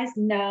you guys,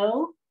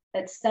 know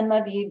that some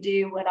of you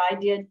do what I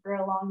did for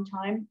a long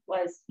time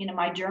was,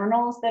 my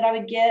journals that I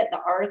would get, the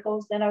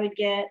articles that I would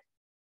get.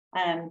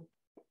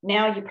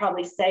 Now you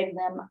probably save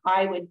them.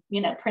 I would,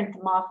 print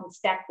them off and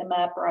stack them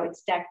up, or I would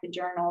stack the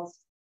journals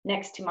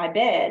next to my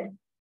bed.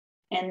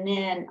 And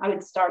then I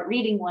would start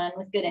reading one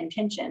with good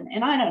intention.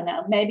 And I don't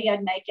know, maybe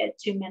I'd make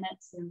it 2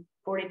 minutes and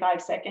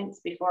 45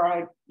 seconds before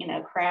I,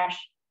 crash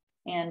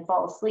and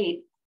fall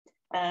asleep,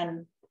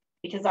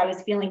 because I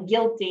was feeling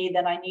guilty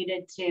that I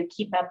needed to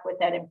keep up with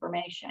that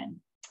information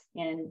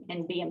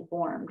and be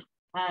informed.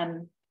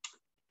 And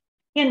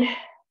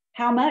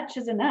how much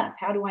is enough?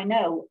 How do I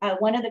know?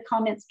 One of the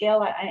comments,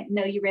 Gail, I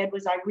know you read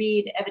was I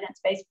read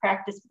evidence-based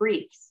practice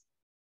briefs.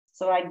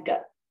 So I'd go,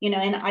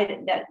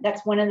 and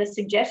that's one of the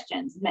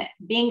suggestions,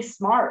 being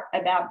smart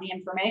about the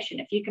information.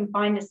 If you can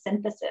find a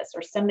synthesis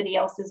or somebody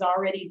else is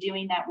already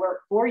doing that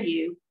work for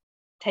you,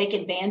 take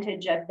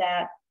advantage of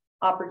that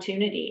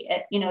opportunity,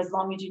 as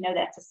long as you know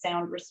that's a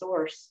sound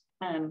resource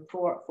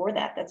for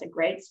that. That's a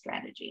great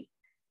strategy.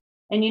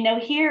 And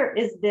here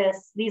is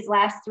these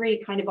last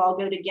three kind of all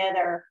go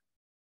together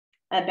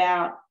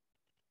about,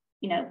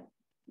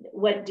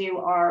 what do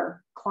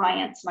our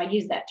clients, and I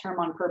use that term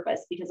on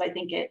purpose because I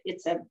think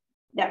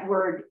that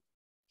word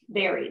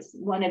varies.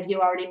 One of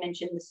you already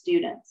mentioned the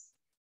students.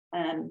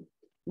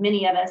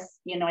 Many of us,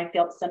 I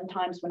felt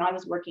sometimes when I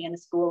was working in the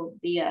school,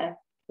 the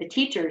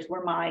teachers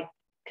were my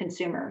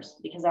consumers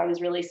because I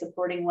was really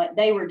supporting what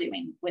they were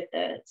doing with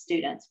the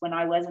students when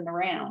I wasn't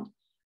around.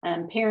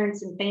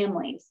 Parents and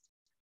families.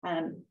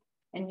 And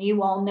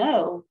you all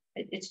know,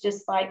 it's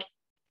just like,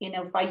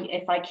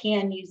 if I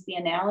can use the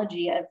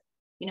analogy of,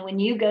 when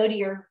you go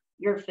to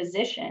your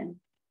physician,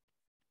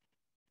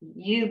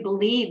 you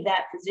believe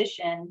that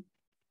physician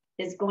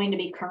is going to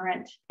be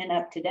current and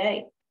up to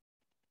date.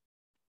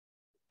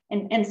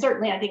 And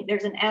certainly I think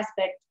there's an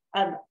aspect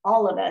of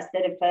all of us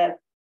that if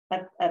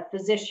a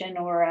physician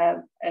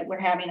or we're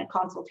having a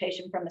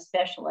consultation from a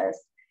specialist,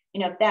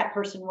 if that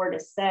person were to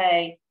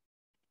say,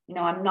 you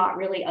know, I'm not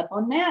really up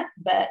on that,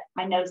 but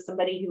I know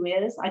somebody who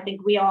is. I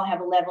think we all have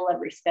a level of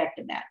respect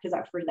in that, because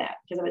I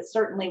would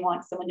certainly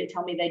want someone to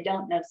tell me they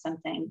don't know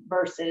something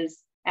versus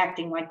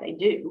acting like they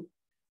do.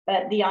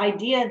 But the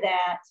idea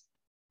that,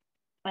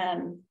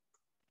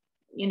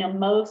 you know,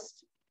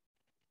 most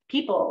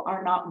people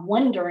are not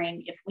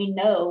wondering if we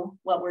know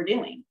what we're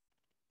doing.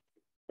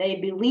 They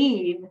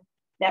believe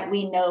that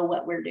we know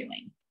what we're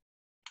doing,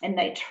 and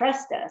they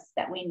trust us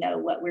that we know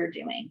what we're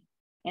doing.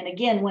 And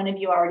again, one of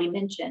you already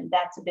mentioned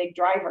that's a big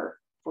driver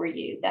for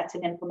you. That's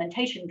an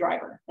implementation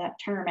driver. That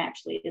term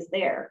actually is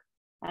there.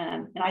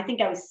 And I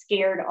think I was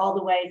scared all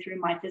the way through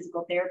my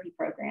physical therapy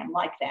program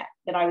like that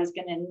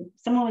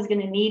someone was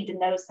going to need to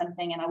know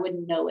something and I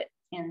wouldn't know it.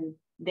 And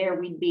there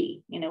we'd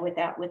be, you know,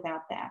 without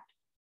that.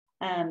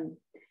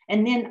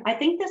 And then I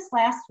think this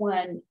last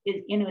one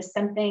is, you know, is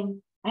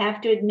something I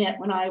have to admit,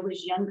 when I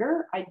was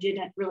younger, I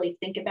didn't really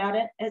think about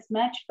it as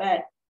much,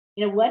 but,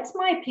 you know, what's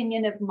my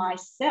opinion of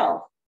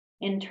myself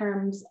in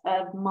terms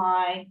of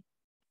my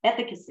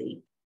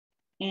efficacy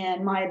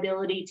and my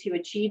ability to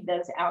achieve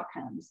those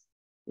outcomes?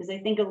 Because I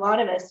think a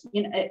lot of us,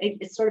 you know,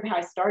 it's sort of how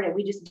I started.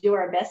 We just do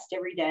our best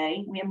every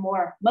day.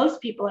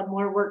 Most people have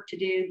more work to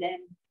do than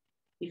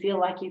you feel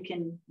like you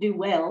can do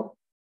well.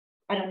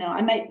 I don't know,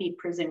 I might be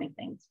presuming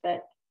things,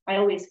 but I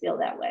always feel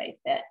that way,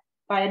 that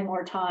if I had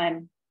more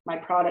time, my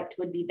product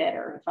would be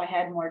better. If I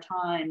had more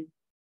time,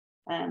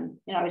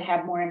 you know, I would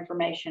have more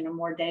information and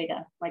more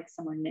data, like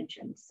someone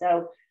mentioned.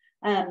 So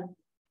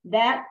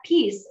that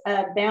piece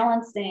of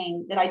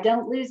balancing, that I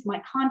don't lose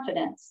my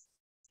confidence,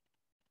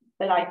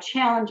 but I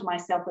challenge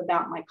myself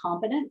about my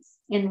competence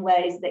in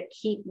ways that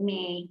keep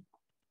me,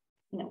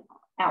 you know,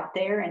 out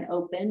there and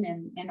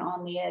open and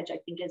on the edge, I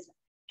think is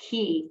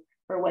key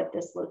for what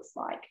this looks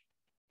like.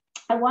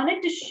 I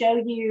wanted to show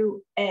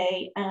you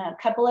a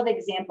couple of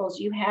examples.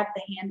 You have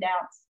the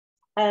handouts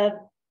of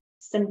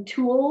some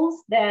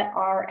tools that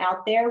are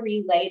out there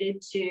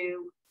related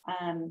to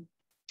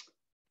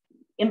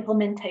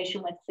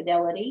implementation with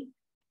Fidelity.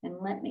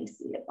 And let me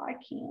see if I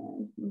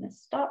can. I'm going to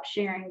stop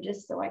sharing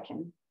just so I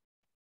can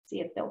see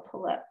if they'll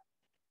pull up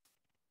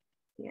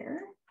here.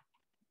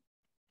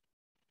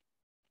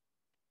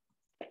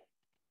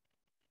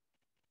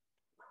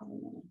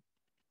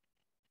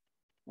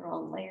 They're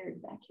all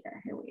layered back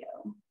here. Here we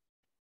go.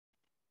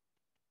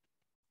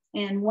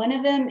 And one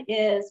of them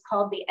is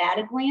called the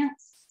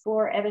At-A-Glance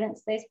for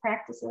evidence-based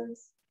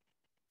practices.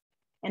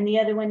 And the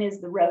other one is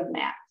the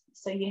roadmap.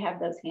 So you have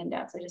those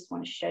handouts. I just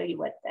want to show you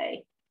what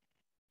they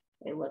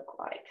look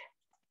like.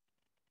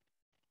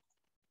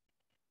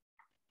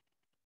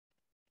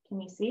 Can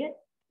you see it?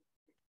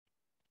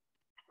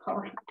 All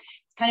right.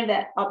 It's kind of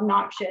that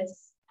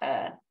obnoxious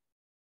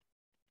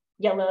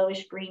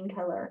yellowish green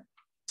color.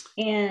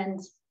 And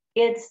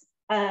it's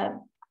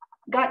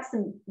got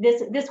some,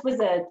 this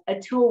was a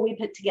tool we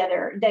put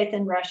together.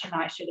 Dathan Rush and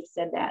I should have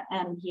said that.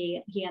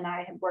 He and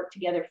I have worked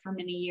together for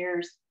many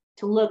years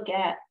to look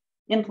at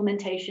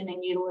implementation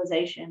and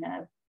utilization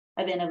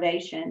of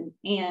innovation.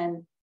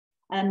 And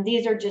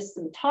these are just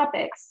some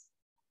topics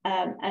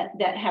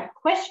that have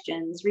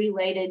questions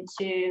related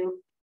to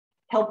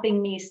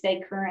helping me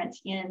stay current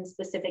in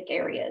specific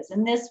areas.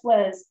 And this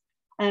was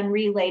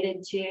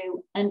related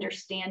to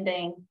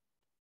understanding.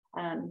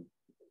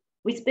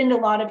 We spend a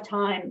lot of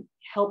time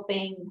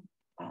helping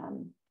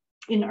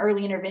in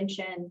early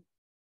intervention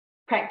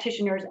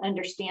practitioners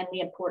understand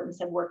the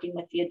importance of working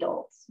with the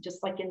adults,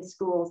 just like in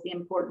schools, the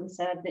importance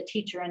of the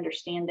teacher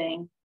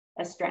understanding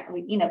a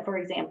strategy. You know, for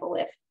example,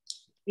 if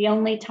the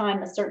only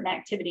time a certain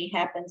activity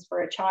happens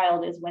for a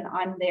child is when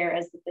I'm there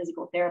as the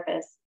physical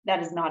therapist,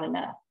 that is not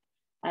enough.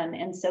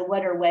 And so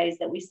what are ways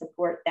that we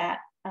support that,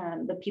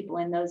 the people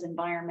in those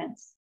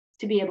environments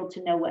to be able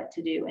to know what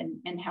to do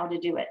and how to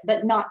do it,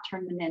 but not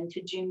turn them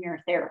into junior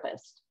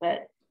therapists,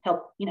 but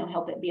help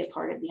it be a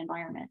part of the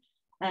environment.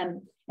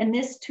 And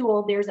this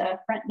tool, there's a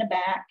front and a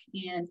back,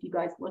 and if you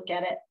guys look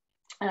at it,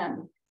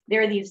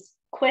 there are these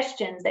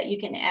questions that you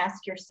can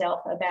ask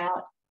yourself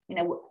about, you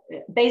know,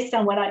 based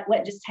on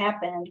what just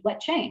happened, what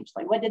changed?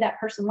 Like, what did that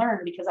person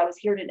learn because I was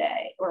here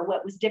today? Or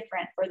what was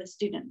different for the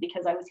student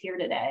because I was here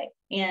today?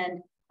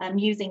 And I'm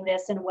using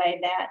this in a way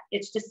that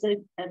it's just a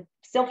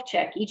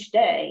self-check each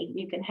day.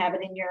 You can have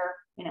it in your,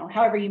 you know,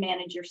 however you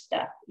manage your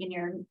stuff, in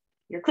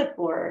your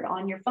clipboard,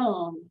 on your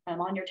phone,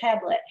 on your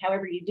tablet,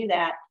 however you do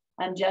that,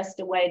 just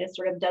a way to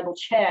sort of double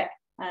check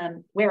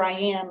where I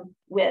am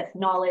with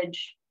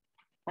knowledge,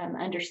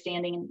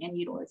 understanding, and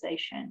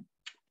utilization.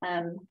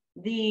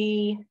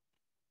 The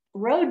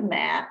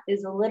roadmap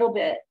is a little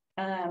bit,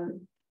 I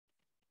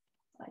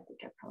think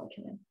I probably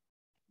can,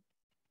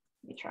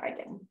 let me try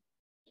again.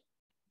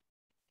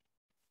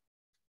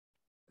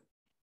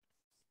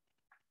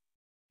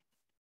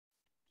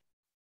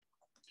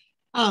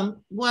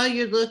 While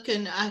you're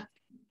looking,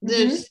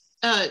 there's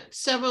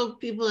several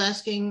people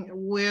asking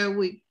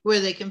where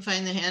they can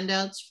find the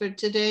handouts for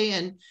today,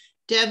 and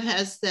Deb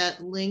has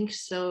that link,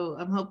 so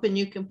I'm hoping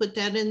you can put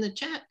that in the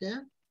chat,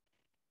 Deb.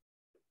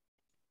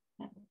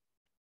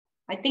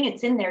 I think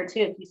it's in there too.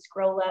 If you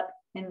scroll up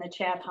in the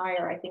chat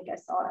higher, I think I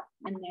saw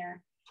it in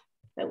there.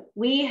 So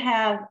we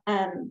have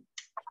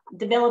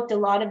developed a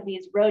lot of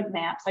these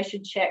roadmaps. I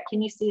should check.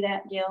 Can you see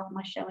that, Gail? Am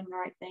I showing the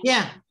right thing?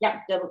 Yeah.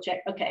 Yeah, double check.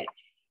 Okay.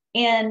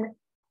 And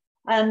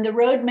the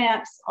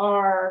roadmaps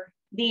are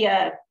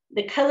the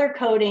color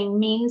coding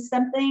means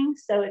something.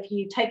 So if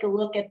you take a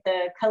look at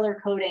the color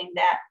coding,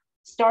 that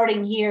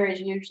starting here is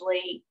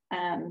usually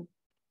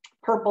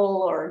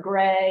purple or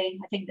gray.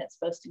 I think that's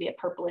supposed to be a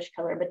purplish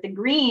color, but the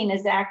green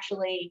is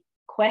actually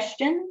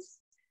questions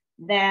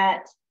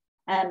that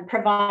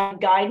provide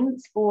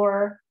guidance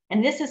for,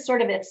 and this is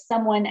sort of if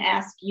someone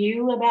asks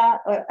you about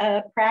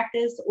a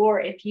practice or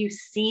if you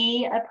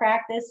see a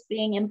practice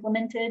being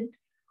implemented.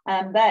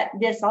 But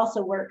this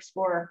also works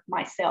for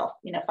myself,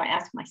 you know, if I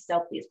ask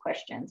myself these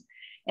questions.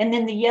 And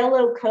then the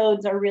yellow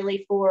codes are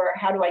really for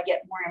how do I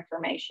get more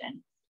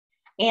information.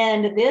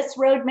 And this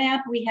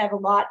roadmap, we have a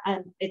lot,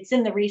 it's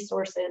in the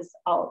resources.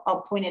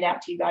 I'll point it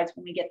out to you guys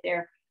when we get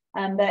there.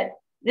 But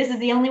this is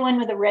the only one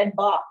with a red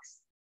box.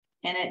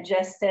 And it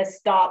just says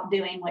stop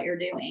doing what you're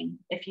doing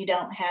if you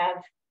don't have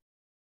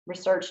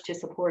research to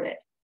support it.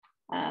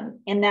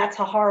 And that's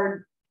a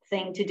hard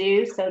thing to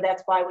do. So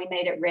that's why we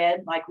made it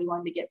red, like we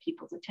wanted to get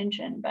people's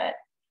attention. But,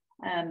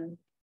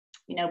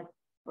 you know,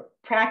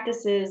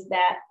 practices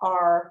that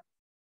are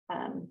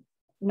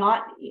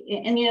not,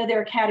 and you know,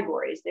 there are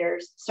categories.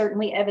 There's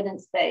certainly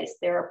evidence-based.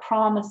 There are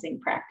promising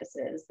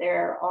practices.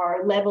 There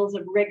are levels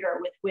of rigor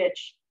with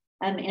which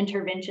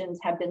interventions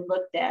have been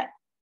looked at.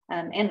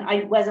 And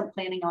I wasn't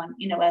planning on,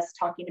 you know, us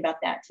talking about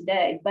that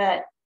today,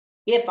 but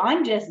if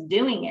I'm just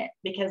doing it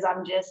because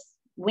I'm just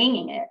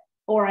winging it,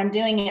 or I'm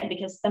doing it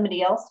because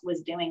somebody else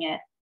was doing it,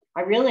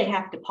 I really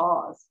have to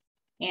pause,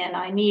 and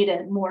I need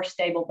a more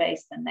stable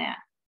base than that.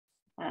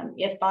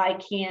 If I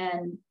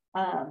can,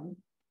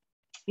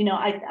 you know,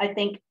 I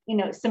think, you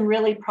know, some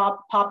really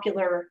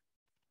popular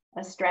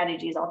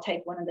strategies, I'll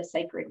take one of the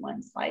sacred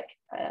ones, like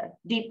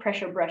deep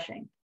pressure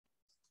brushing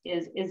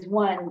is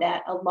one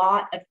that a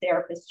lot of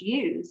therapists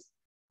use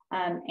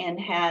and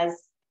has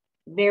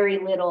very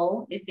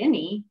little, if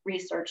any,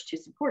 research to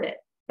support it.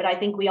 But I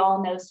think we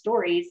all know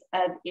stories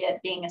of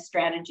it being a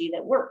strategy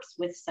that works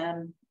with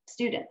some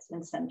students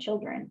and some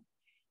children.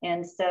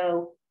 And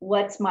so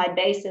what's my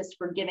basis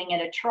for giving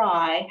it a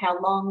try? How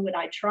long would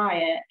I try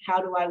it? How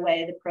do I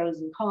weigh the pros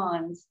and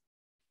cons?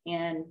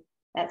 And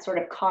that sort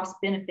of cost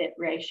benefit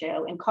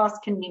ratio. And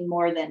cost can mean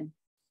more than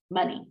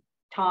money,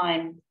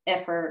 time,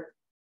 effort.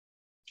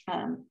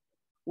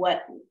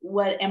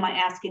 What am I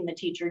asking the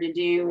teacher to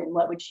do, and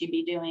what would she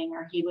be doing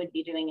or he would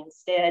be doing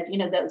instead? You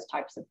know, those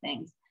types of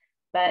things.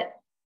 But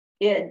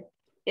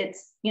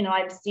it's, you know,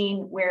 I've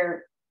seen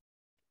where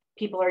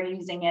people are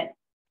using it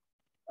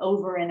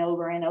over and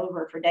over and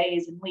over for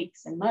days and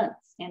weeks and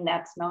months. And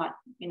that's not,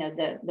 you know,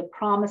 the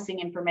promising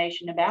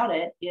information about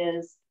it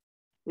is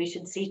we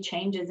should see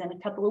changes in a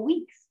couple of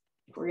weeks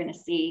if we're going to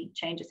see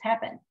changes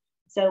happen.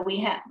 So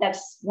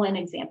that's one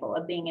example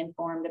of being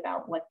informed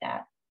about what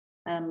that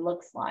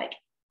looks like.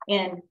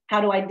 And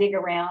how do I dig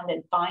around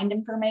and find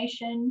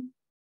information?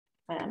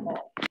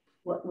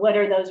 What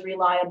are those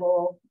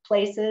reliable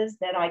places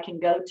that I can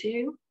go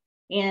to?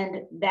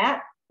 And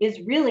that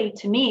is really,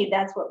 to me,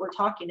 that's what we're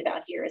talking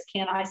about here is,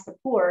 can I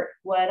support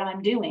what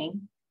I'm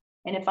doing?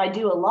 And if I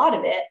do a lot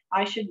of it,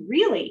 I should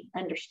really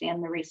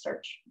understand the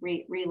research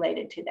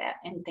related to that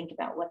and think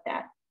about what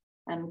that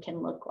can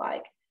look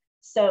like.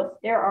 So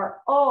there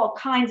are all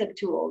kinds of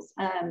tools.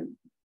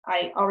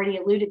 I already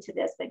alluded to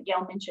this, but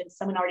Gail mentioned,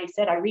 someone already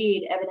said, I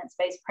read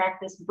evidence-based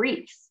practice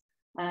briefs.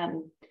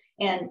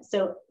 And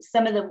so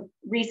some of the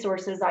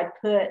resources I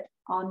put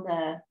on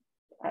the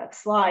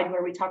slide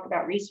where we talk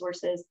about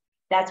resources,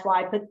 that's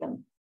why I put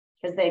them,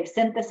 because they've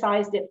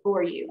synthesized it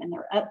for you and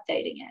they're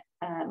updating it,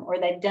 or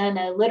they've done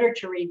a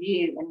literature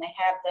review and they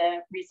have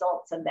the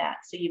results of that.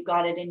 So you've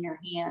got it in your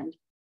hand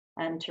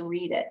to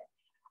read it.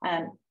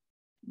 I'm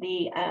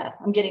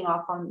getting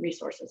off on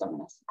resources. I'm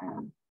going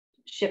to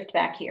shift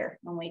back here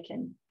and we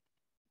can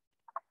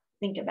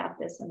think about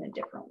this in a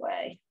different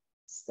way.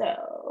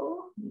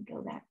 So let me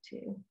go back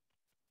to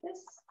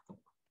this.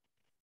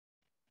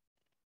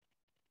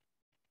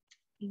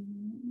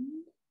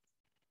 And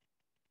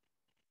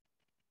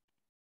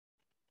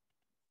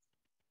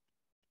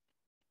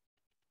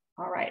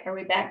all right, are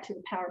we back to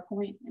the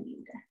PowerPoint? I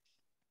need to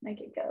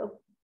make it go.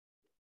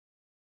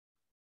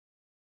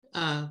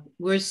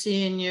 We're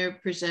seeing your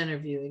presenter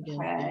view again.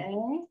 Okay,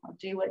 I'll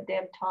do what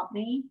Deb taught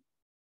me.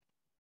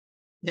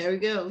 There we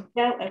go.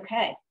 Go.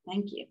 Okay,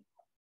 thank you.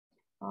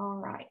 All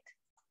right.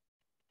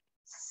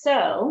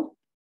 So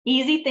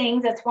easy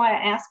things, that's why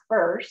I asked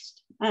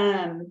first.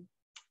 And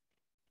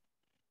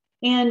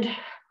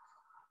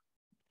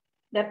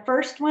the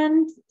first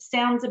one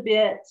sounds a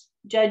bit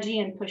judgy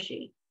and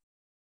pushy.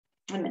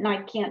 And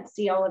I can't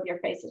see all of your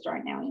faces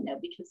right now, you know,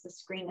 because the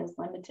screen is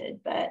limited,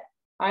 but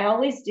I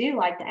always do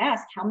like to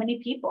ask, how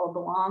many people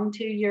belong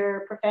to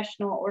your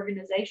professional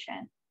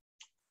organization?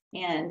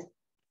 And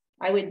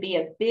I would be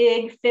a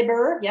big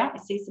fibber. Yeah, I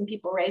see some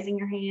people raising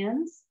your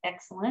hands.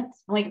 Excellent.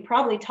 And we could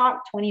probably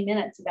talk 20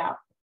 minutes about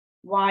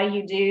why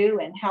you do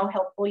and how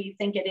helpful you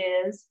think it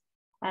is.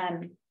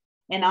 And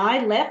And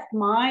I left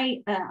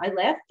APTA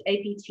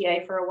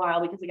for a while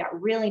because I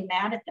got really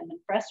mad at them and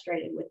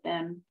frustrated with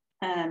them.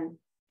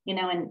 You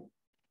know, and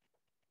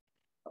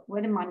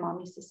what did my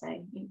mom used to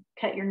say? You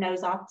cut your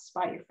nose off to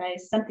spite your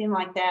face, something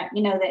like that.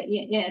 You know, that,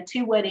 you know,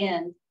 to what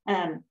end?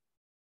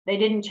 They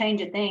didn't change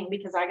a thing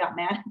because I got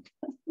mad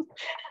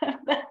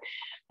at them.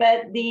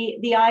 But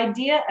the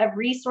idea of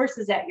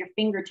resources at your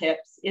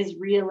fingertips is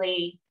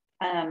really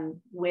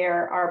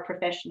where our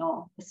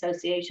professional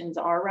associations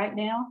are right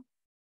now.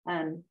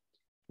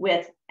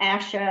 With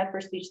ASHA for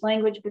speech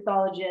language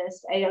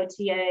pathologists,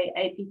 AOTA,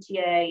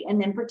 APTA,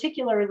 and then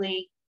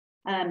particularly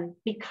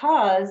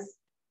because,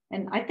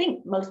 and I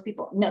think most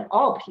people know,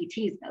 all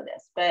PTs know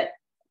this, but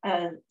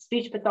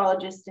speech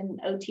pathologists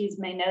and OTs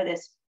may know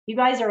this. You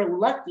guys are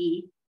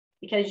lucky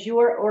because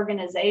your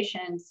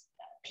organization's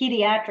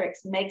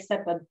pediatrics makes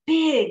up a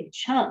big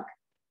chunk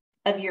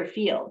of your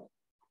field.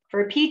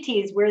 For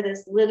PTs, we're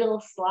this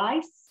little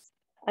slice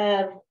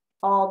of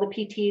all the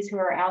PTs who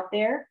are out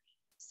there.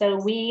 So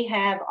we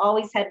have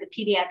always had the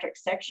pediatric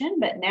section,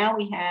 but now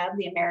we have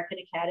the American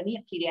Academy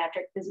of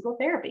Pediatric Physical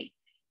Therapy,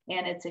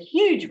 and it's a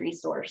huge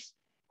resource.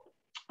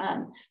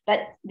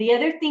 But the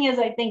other thing is,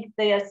 I think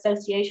the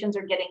associations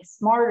are getting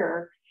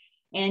smarter,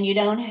 and you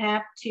don't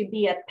have to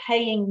be a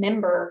paying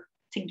member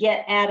to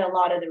get at a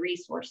lot of the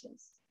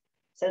resources.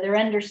 So they're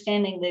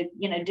understanding the,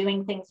 you know,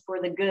 doing things for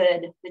the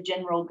good, the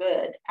general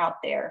good out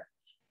there.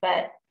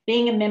 But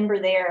being a member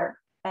there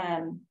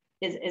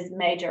is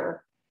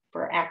major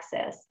for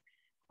access.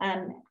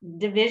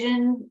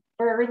 Division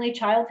for Early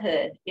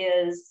Childhood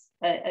is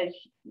a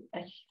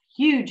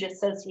huge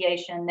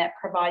association that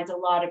provides a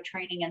lot of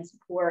training and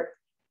support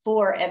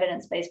for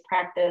evidence-based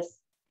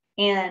practice.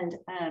 And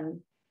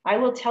I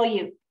will tell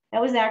you,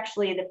 that was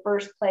actually the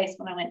first place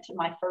when I went to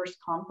my first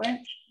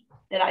conference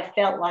that I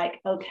felt like,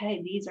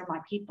 okay, these are my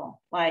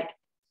people. Like,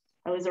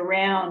 I was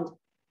around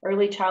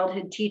early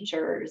childhood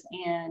teachers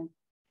and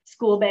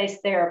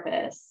school-based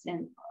therapists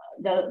and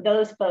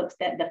those folks,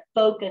 that the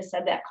focus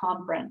of that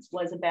conference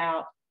was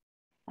about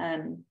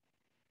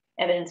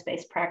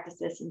evidence-based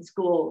practices in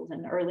schools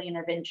and early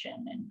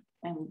intervention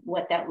and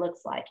what that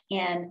looks like.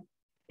 And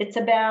it's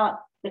about,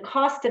 the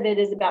cost of it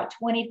is about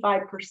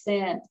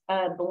 25%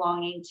 of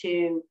belonging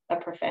to a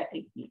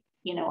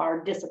you know,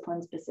 our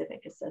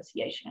discipline-specific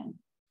association.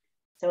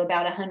 So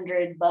about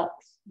 $100,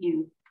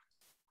 you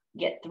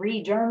get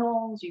 3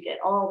 journals, you get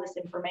all this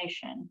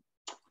information.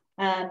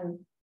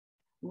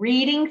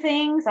 Reading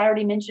things, I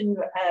already mentioned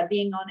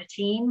being on a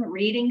team.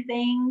 Reading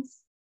things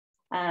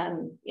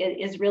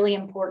is really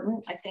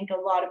important. I think a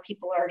lot of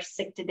people are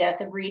sick to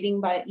death of reading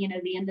by, you know,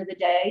 the end of the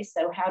day.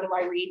 So how do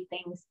I read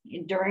things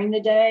during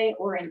the day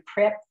or in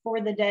prep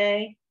for the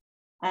day?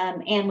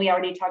 And we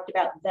already talked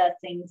about the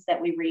things that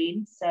we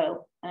read.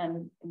 So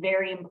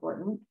very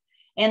important.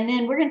 And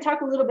then we're going to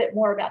talk a little bit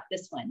more about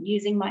this one,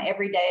 using my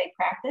everyday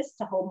practice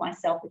to hold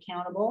myself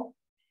accountable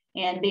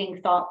and being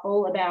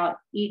thoughtful about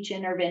each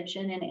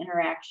intervention and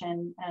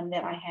interaction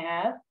that I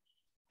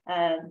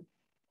have.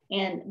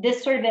 And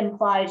this sort of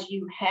implies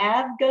you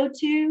have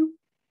go-to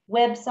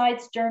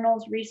websites,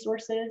 journals,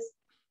 resources.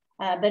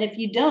 But if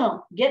you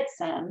don't, get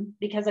some,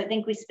 because I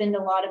think we spend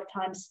a lot of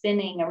time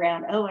spinning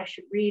around, oh, I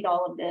should read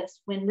all of this,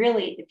 when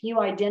really, if you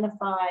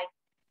identify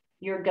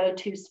your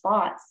go-to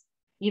spots,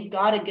 you've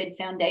got a good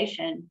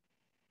foundation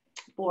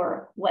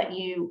for what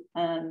you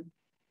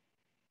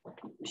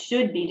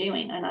should be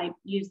doing. And I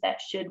use that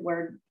should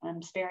word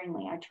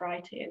sparingly, I try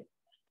to.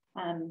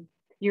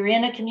 You're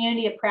in a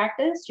community of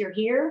practice, you're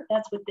here,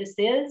 that's what this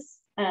is.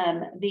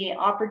 The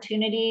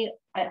opportunity,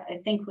 I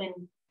think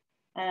when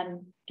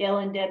Gail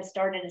and Deb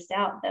started us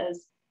out,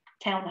 those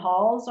town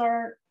halls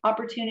are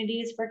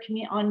opportunities for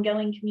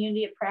ongoing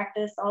community of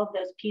practice, all of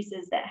those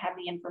pieces that have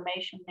the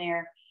information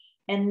there.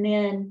 And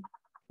then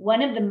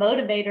one of the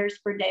motivators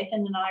for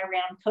Dathan and I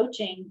around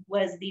coaching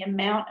was the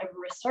amount of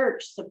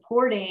research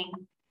supporting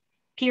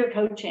peer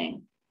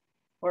coaching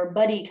or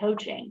buddy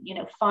coaching, you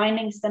know,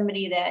 finding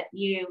somebody that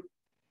you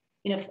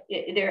know,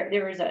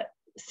 there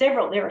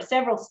are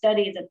several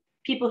studies of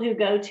people who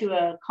go to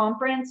a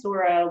conference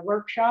or a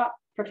workshop,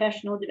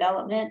 professional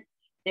development,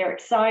 they're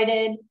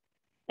excited,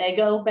 they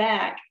go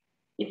back.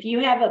 If you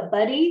have a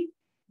buddy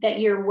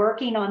that you're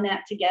working on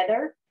that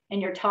together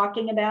and you're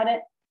talking about it,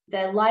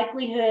 the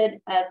likelihood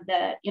of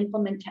the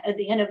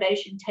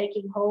innovation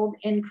taking hold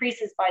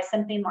increases by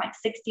something like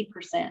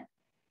 60%,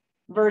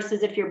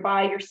 versus if you're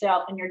by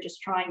yourself and you're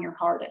just trying your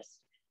hardest.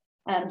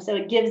 So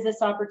it gives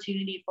this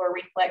opportunity for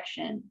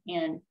reflection,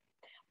 and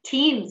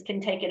teams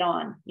can take it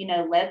on. You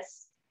know,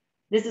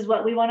 this is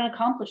what we want to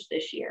accomplish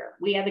this year.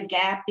 We have a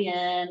gap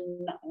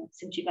in,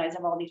 since you guys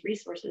have all these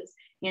resources,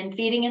 in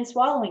feeding and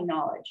swallowing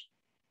knowledge.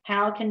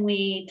 How can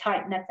we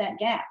tighten up that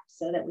gap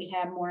so that we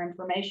have more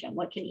information?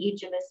 What can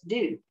each of us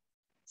do?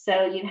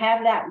 So you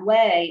have that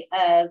way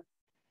of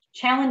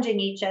challenging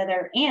each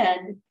other.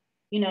 And,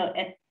 you know,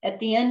 at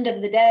the end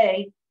of the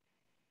day,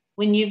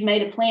 when you've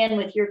made a plan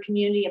with your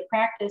community of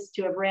practice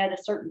to have read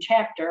a certain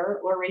chapter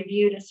or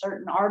reviewed a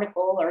certain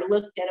article or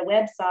looked at a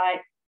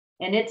website,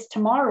 and it's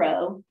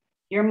tomorrow,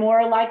 You're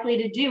more likely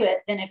to do it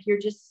than if you're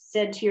just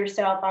said to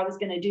yourself, I was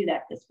going to do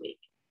that this week,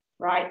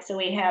 right? So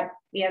we have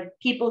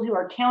people who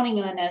are counting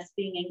on us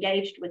being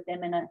engaged with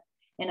them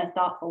in a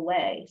thoughtful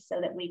way so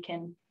that we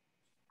can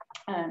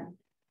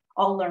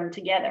all learn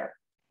together.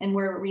 And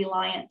we're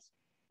reliant,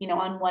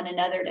 on one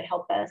another to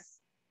help us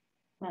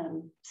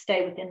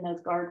stay within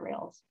those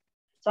guardrails.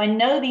 So I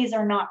know these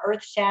are not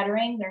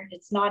earth-shattering.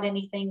 It's not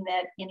anything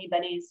that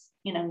anybody's,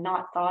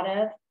 not thought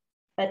of.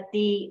 But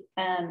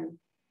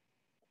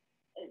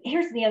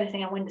here's the other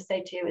thing I wanted to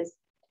say too is,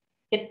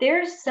 if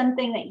there's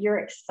something that you're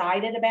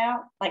excited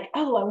about, like,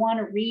 oh, I want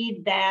to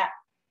read that,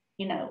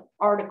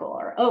 article,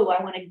 or, oh,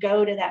 I want to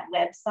go to that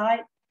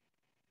website,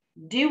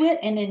 do it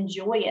and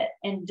enjoy it.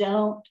 And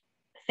don't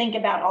think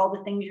about all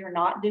the things you're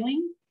not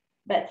doing,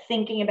 but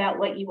thinking about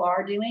what you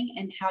are doing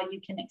and how you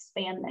can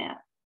expand that.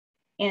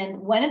 And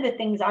one of the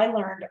things I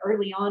learned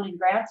early on in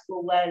grad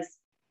school was,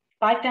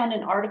 if I found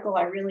an article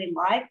I really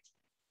liked,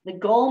 the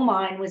gold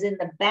mine was in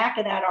the back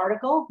of that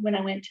article when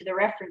I went to the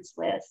reference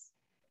list,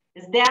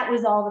 because that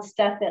was all the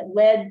stuff that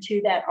led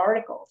to that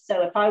article.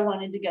 So if I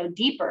wanted to go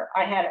deeper,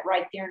 I had it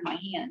right there in my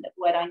hand of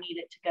what I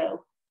needed to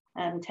go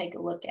take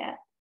a look at.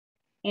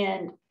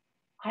 And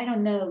I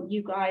don't know,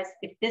 you guys,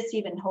 if this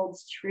even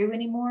holds true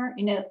anymore.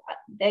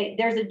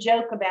 There's a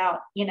joke about,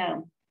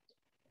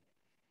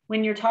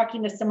 when you're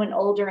talking to someone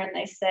older and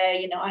they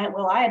say, I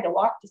had to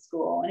walk to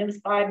school and it was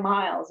 5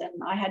 miles and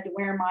I had to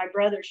wear my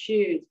brother's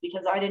shoes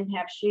because I didn't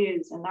have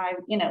shoes, and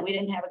we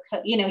didn't have a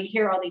coat. You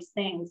hear all these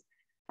things.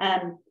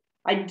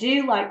 I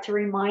do like to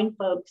remind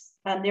folks,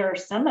 there are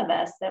some of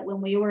us that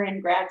when we were in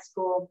grad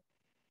school,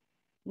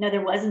 there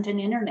wasn't an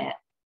internet.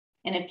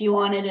 And if you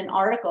wanted an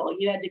article,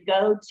 you had to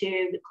go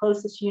to the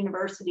closest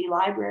university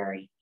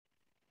library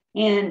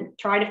and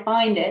try to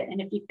find it. And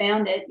if you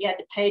found it, you had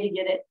to pay to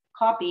get it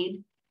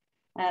copied.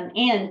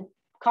 And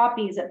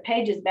copies of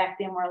pages back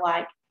then were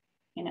like,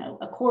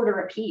 a quarter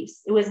a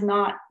piece. It was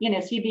not, so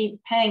you'd be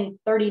paying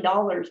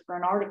 $30 for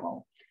an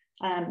article.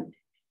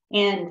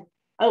 And,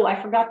 oh, I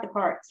forgot the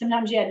part.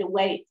 Sometimes you had to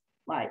wait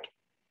like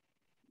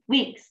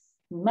weeks,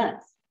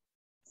 months.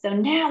 So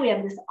now we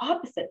have this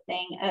opposite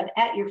thing of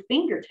at your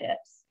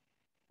fingertips.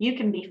 You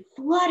can be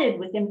flooded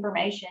with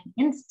information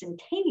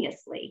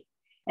instantaneously,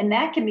 and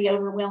that can be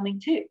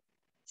overwhelming too.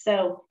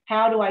 So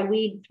how do I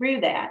weed through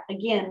that?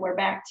 Again, we're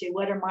back to,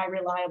 what are my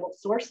reliable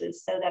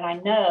sources, so that I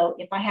know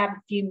if I have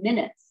a few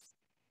minutes,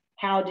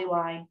 how do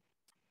I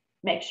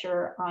make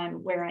sure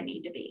I'm where I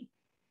need to be?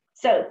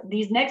 So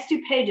these next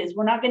 2 pages,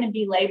 we're not going to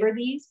belabor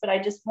these, but I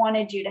just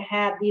wanted you to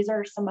have, these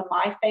are some of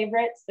my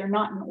favorites. They're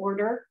not in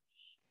order,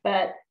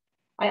 but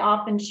I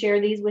often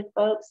share these with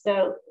folks.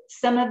 So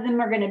some of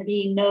them are going to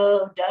be,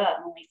 no, duh,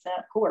 Melissa,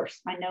 of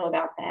course, I know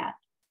about that.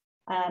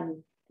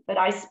 But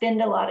I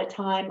spend a lot of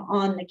time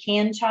on the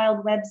Can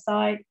Child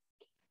website.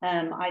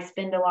 I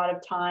spend a lot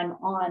of time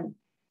on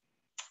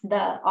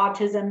the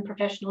Autism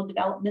Professional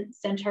Development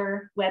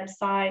Center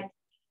website.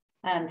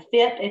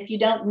 FIP, if you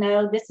don't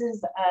know, this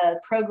is a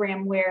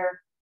program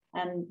where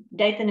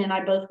Dathan and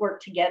I both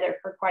worked together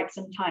for quite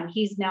some time.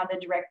 He's now the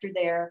director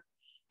there.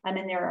 And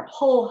there are a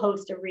whole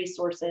host of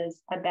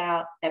resources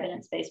about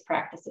evidence-based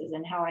practices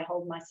and how I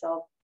hold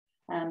myself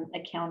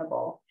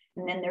accountable.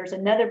 And then there's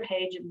another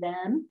page of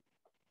them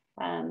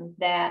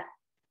that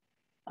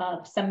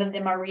some of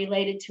them are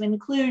related to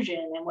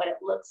inclusion and what it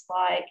looks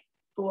like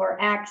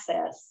for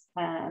access.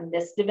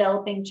 This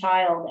developing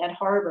child at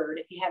Harvard,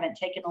 if you haven't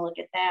taken a look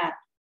at that,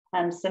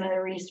 some of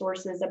the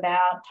resources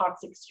about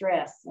toxic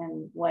stress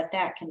and what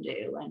that can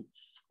do.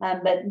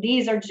 And but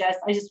these are just,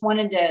 I just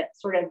wanted to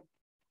sort of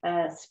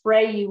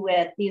spray you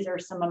with, these are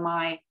some of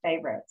my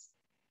favorites.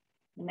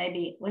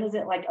 Maybe, what is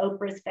it, like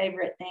Oprah's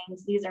favorite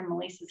things? These are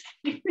Melissa's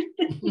favorite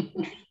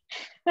things.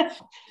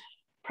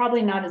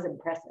 Probably not as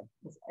impressive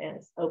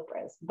as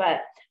Oprah's,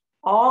 but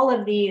all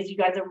of these, you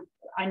guys are,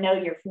 I know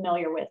you're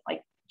familiar with,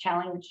 like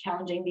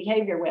challenging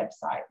behavior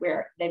website,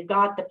 where they've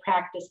got the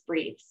practice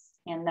briefs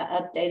and the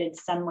updated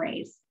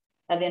summaries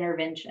of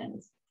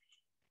interventions.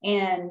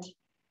 And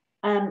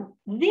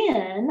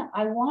then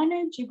I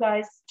wanted you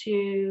guys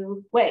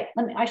to, wait,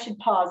 I should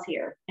pause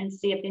here and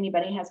see if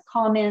anybody has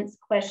comments,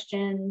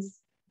 questions.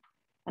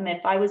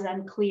 If I was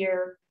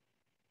unclear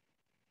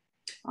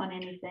on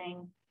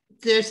anything.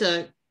 There's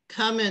a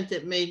comment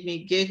that made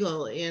me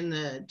giggle in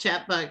the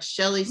chat box.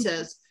 Shelley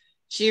says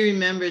she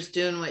remembers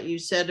doing what you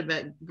said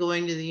about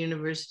going to the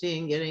university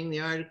and getting the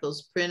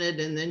articles printed.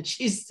 And then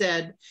she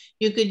said,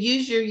 you could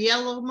use your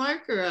yellow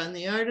marker on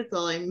the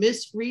article. I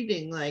miss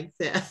reading like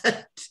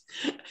that.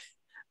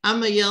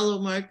 I'm a yellow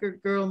marker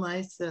girl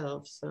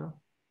myself, so.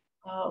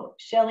 Oh,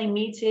 Shelley,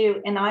 me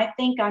too. And I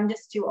think I'm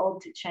just too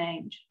old to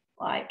change.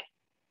 Like,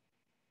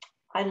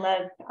 I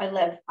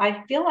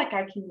feel like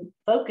I can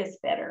focus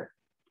better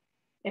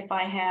if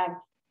I have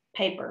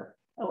paper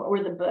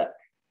or the book.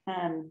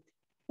 And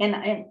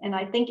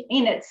I think,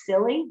 and it's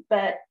silly,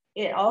 but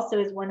it also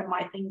is one of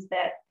my things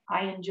that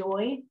I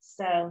enjoy.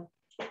 So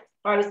if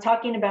I was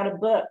talking about a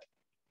book,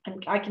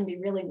 I can be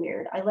really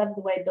weird. I love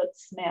the way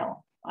books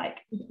smell. Like,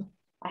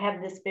 I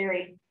have this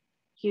very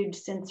huge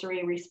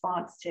sensory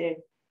response to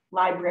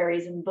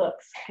libraries and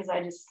books, because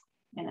I just,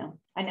 I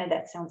know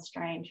that sounds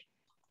strange.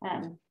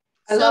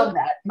 I love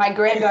that. My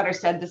granddaughter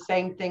said the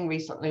same thing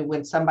recently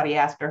when somebody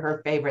asked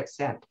her favorite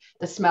scent,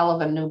 the smell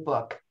of a new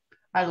book.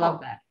 I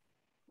love that.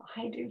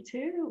 I do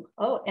too.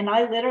 Oh, and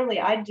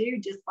I do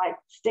just like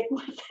stick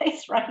my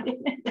face right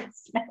in it and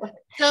smell it.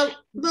 So,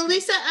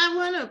 Melissa, I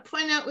want to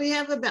point out we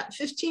have about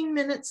 15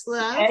 minutes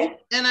left, okay,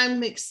 and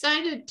I'm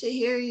excited to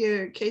hear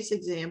your case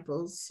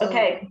examples. So.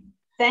 Okay,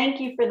 thank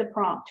you for the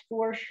prompt,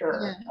 for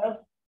sure. Yeah.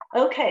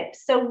 Okay,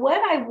 so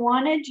what I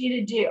wanted you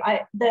to do,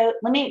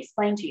 let me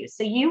explain to you.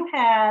 So you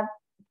have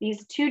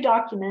these two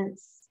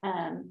documents.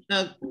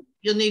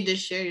 You'll need to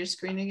share your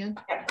screen again.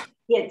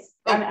 Yes.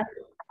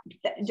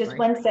 Just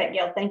one sec,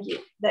 Gail, thank you.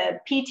 The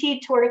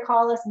PT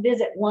Torticollis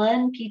Visit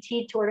 1,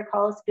 PT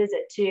Torticollis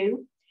Visit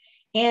 2.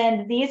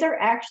 And these are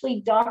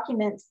actually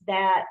documents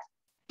that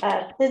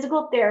a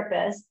physical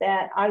therapist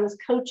that I was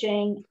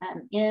coaching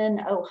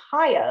in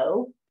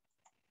Ohio.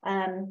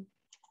 And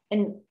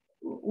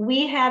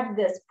we have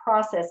this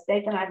process,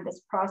 Dave and I have this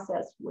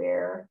process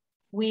where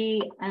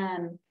we,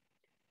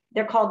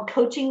 they're called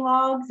coaching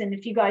logs. And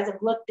if you guys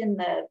have looked in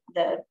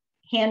the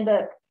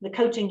handbook, the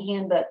coaching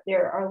handbook,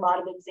 there are a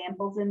lot of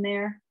examples in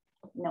there.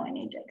 No, I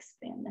need to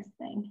expand this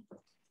thing.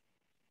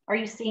 Are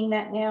you seeing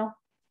that now?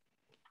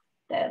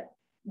 The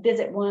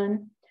Visit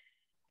 1.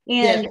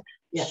 And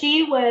yeah.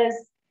 She was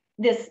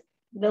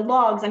the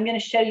logs, I'm going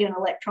to show you an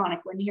electronic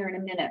one here in a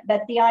minute,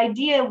 but the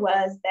idea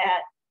was that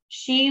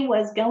she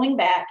was going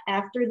back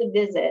after the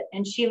visit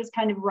and she was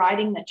kind of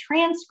writing the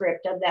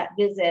transcript of that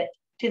visit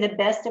to the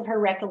best of her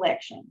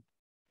recollection.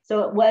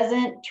 So it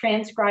wasn't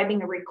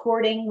transcribing a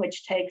recording,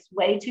 which takes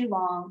way too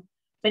long,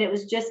 but it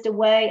was just a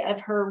way of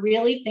her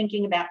really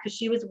thinking about, because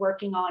she was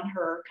working on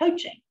her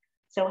coaching.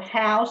 So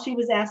how she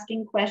was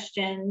asking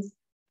questions,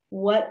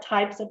 what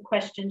types of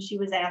questions she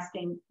was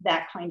asking,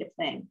 that kind of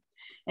thing.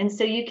 And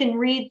so you can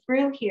read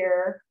through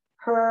here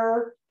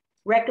her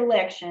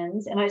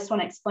recollections, and I just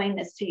want to explain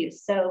this to you.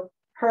 So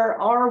her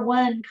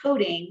R1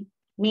 coding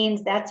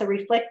means that's a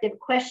reflective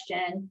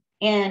question,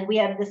 and we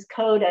have this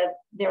code of,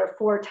 there are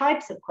 4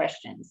 types of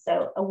questions.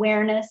 So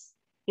awareness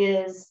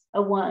is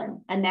a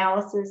 1,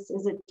 analysis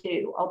is a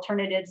 2,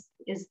 alternatives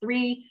is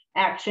 3,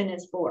 action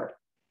is 4.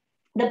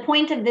 The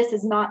point of this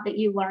is not that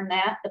you learn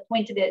that. The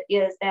point of it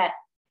is that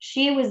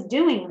she was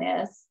doing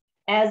this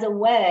as a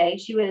way.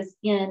 She was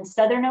in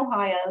Southern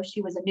Ohio.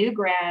 She was a new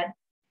grad,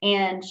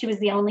 and she was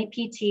the only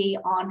PT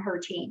on her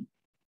team.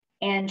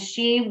 And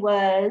she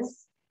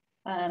was,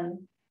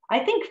 I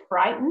think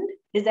frightened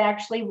is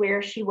actually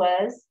where she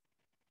was,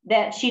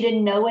 that she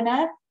didn't know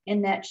enough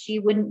and that she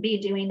wouldn't be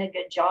doing a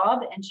good job.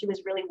 And she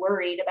was really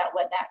worried about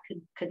what that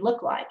could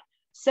look like.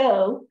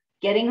 So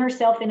getting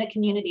herself in a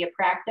community of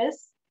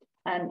practice,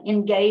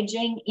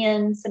 engaging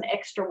in some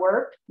extra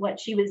work, what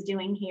she was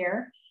doing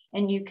here.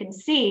 And you can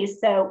see,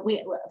 so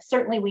we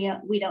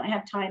don't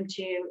have time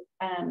to,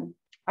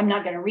 I'm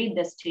not going to read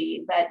this to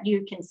you, but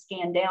you can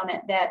scan down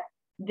it, that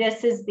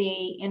this is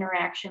the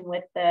interaction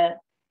with the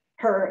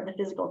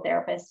physical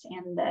therapist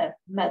and the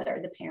mother,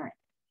 the parent.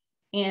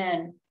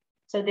 And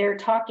so they're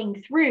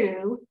talking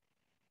through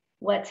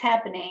what's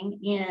happening.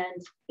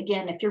 And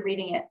again, if you're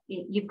reading it,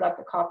 you've got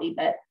the copy,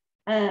 but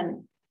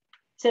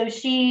so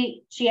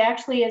she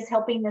actually is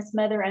helping this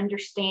mother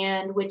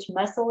understand which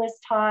muscle is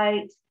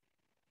tight,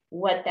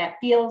 what that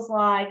feels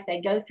like.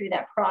 They go through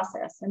that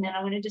process. And then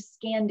I want to just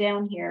scan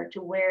down here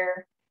to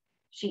where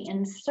she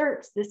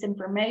inserts this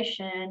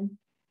information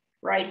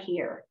right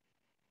here.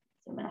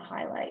 So I'm going to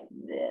highlight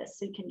this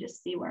so you can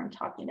just see where I'm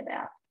talking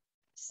about.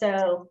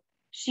 So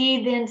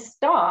she then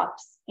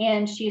stops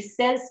and she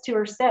says to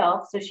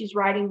herself, so she's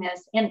writing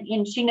this,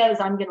 and she knows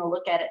I'm going to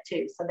look at it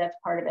too, so that's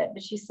part of it.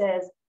 But she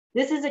says,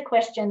 this is a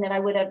question that I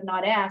would have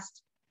not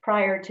asked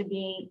prior to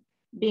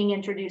being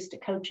introduced to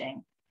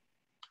coaching.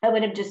 I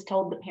would have just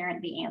told the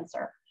parent the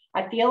answer.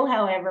 I feel,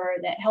 however,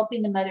 that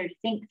helping the mother to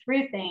think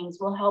through things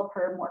will help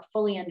her more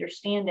fully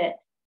understand it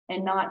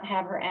and not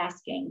have her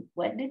asking,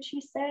 what did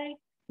she say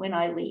when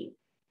I leave?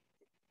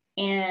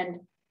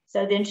 And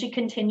so then she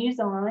continues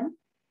on.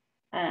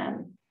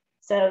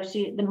 So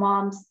the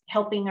mom's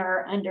helping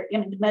her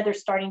the mother's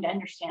starting to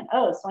understand,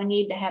 oh, so I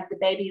need to have the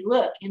baby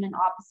look in an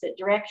opposite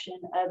direction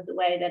of the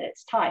way that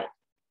it's tight.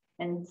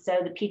 And so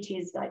the PT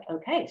is like,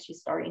 okay, she's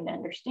starting to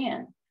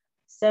understand.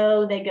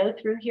 So they go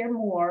through here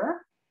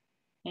more,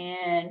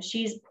 and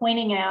she's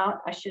pointing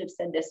out, I should have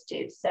said this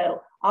too.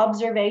 So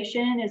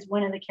observation is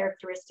one of the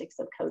characteristics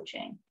of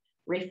coaching.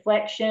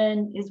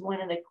 Reflection is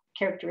one of the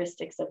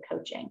characteristics of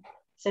coaching.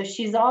 So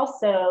she's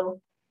also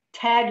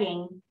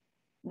tagging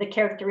the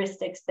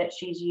characteristics that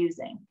she's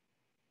using.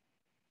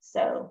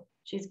 So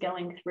she's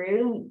going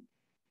through,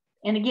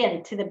 and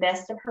again, to the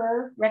best of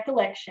her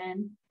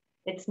recollection,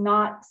 it's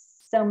not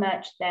so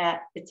much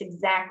that it's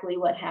exactly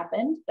what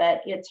happened,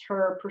 but it's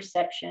her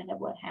perception of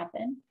what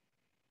happened.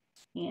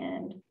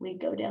 And we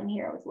go down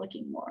here, I was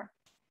looking more.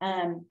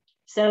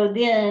 So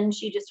then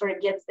she just sort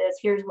of gives this,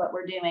 here's what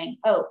we're doing.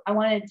 Oh, I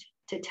wanted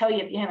to tell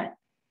you if you haven't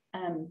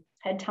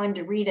had time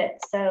to read it.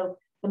 So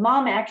the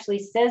mom actually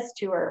says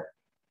to her,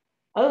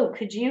 oh,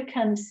 could you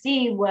come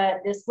see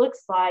what this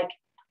looks like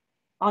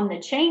on the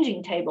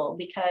changing table?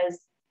 Because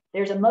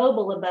there's a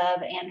mobile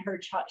above, and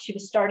she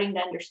was starting to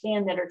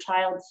understand that her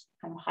child's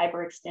kind of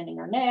hyperextending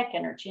her neck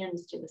and her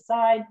chin's to the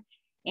side.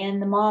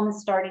 And the mom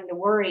is starting to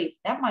worry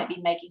that might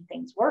be making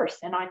things worse.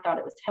 And I thought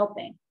it was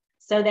helping.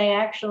 So they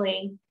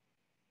actually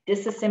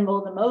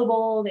disassemble the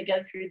mobile, they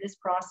go through this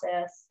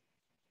process.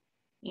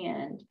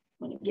 And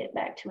let me get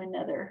back to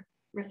another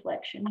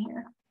reflection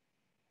here.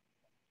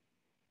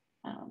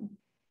 I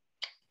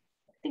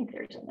think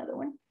there's another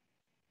one.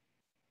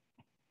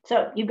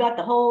 So you've got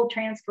the whole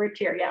transcript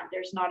here. Yeah,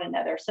 there's not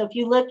another. So if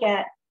you look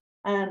at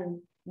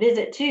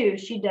visit 2,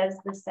 she does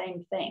the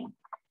same thing.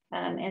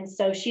 And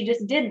so she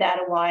just did that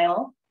a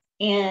while,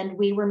 and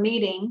we were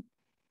meeting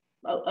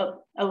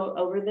over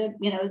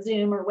the,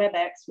 Zoom or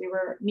WebEx, we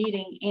were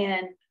meeting,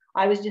 and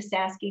I was just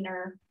asking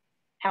her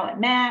how it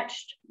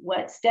matched,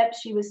 what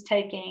steps she was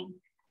taking.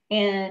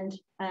 And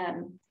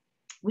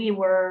we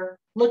were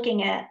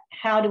looking at,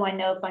 how do I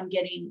know if I'm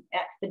getting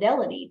at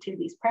Fidelity to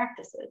these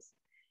practices?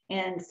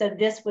 And so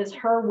this was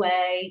her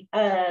way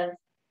of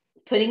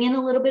putting in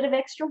a little bit of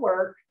extra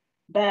work,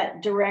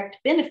 but direct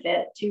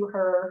benefit to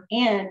her.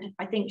 And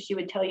I think she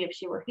would tell you if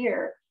she were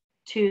here,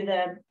 to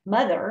the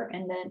mother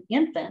and the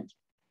infant,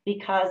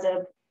 because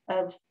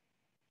of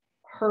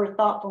her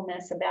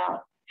thoughtfulness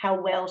about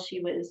how well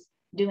she was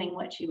doing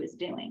what she was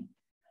doing.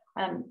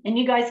 And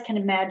you guys can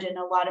imagine,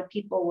 a lot of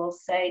people will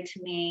say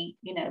to me,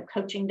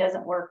 coaching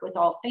doesn't work with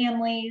all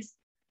families.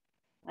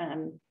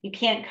 You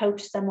can't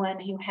coach someone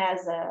who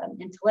has an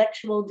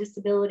intellectual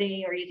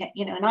disability, or you can't,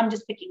 and I'm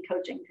just picking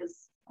coaching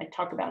because I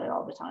talk about it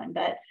all the time.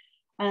 But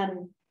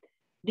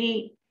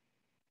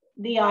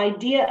the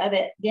idea of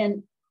it,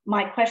 then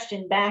my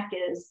question back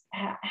is,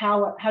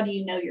 how do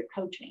you know you're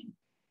coaching?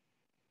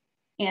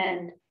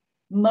 And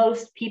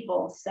most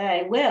people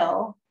say,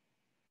 well,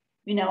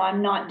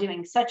 I'm not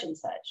doing such and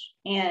such.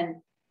 And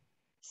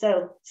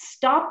so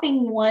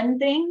stopping one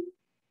thing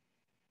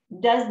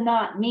does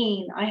not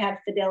mean I have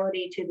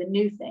fidelity to the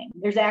new thing.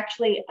 There's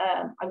actually,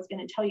 I was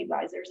going to tell you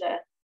guys,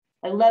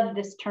 I love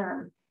this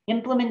term,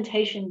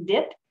 implementation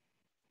dip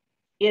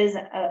is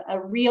a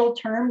real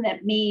term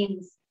that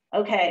means,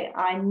 okay,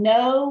 I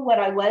know what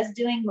I was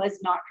doing was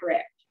not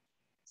correct,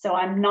 so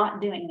I'm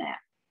not doing that.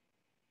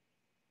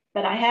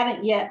 But I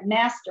haven't yet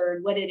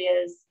mastered what it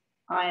is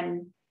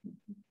I'm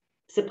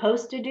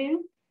supposed to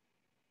do.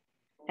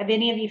 Have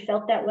any of you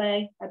felt that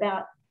way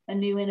about a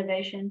new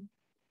innovation?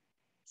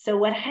 So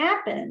what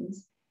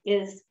happens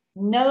is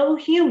no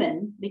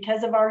human,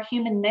 because of our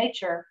human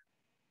nature,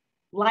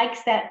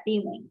 likes that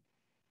feeling.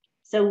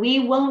 So we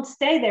won't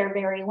stay there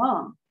very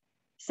long.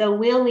 So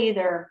we'll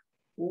either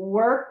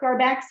work our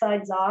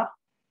backsides off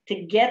to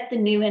get the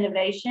new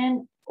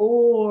innovation,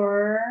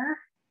 or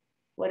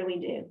what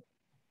do?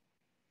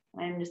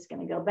 I'm just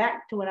going to go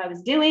back to what I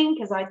was doing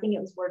because I think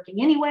it was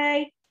working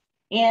anyway,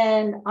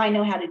 and I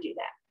know how to do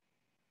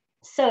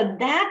that. So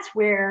that's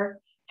where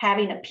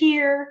having a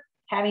peer,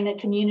 having a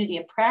community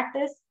of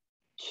practice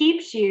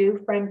keeps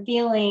you from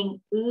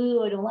feeling,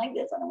 ooh, I don't like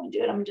this, I don't want to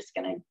do it, I'm just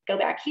going to go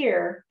back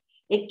here.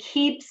 It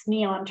keeps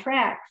me on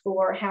track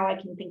for how I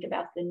can think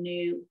about the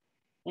new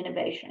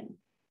innovation.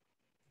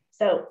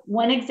 So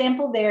one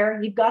example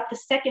there, you've got the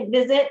second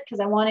visit, because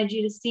I wanted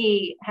you to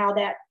see how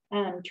that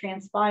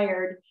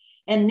transpired.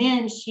 And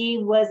then she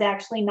was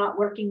actually not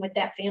working with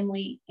that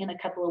family in a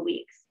couple of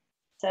weeks.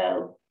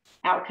 So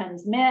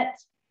outcomes met.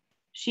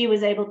 She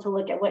was able to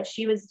look at what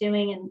she was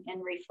doing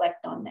and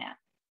reflect on that.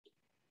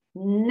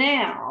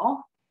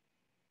 Now,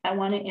 I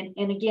want to,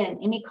 and again,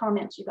 any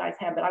comments you guys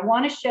have, but I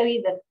want to show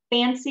you the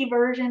fancy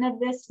version of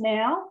this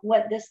now,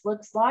 what this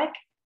looks like.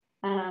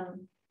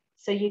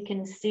 So you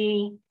can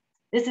see,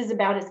 this is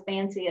about as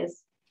fancy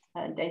as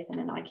Dathan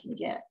and I can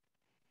get.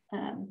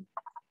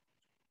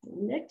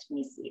 Let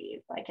me see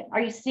if I can, are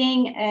you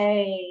seeing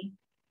a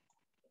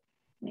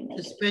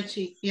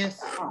spreadsheet?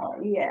 Yes. Oh,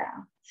 yeah.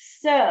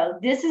 So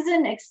this is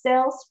an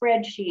Excel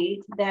spreadsheet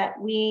that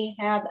we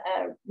have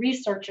a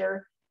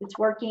researcher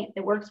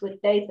that works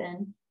with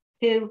Dathan,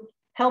 who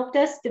helped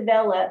us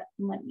develop.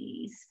 Let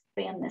me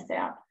span this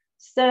out.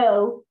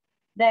 So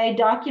they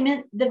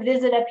document the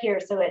visit up here.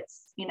 So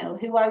it's,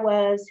 who I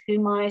was, who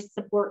my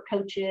support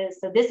coach is.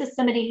 So this is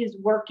somebody who's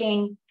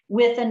working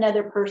with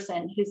another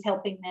person who's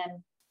helping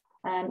them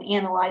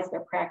analyze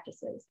their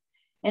practices.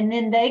 And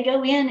then they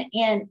go in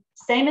and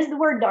same as the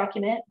Word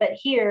document, but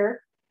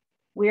here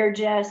we're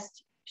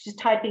just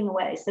typing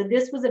away. So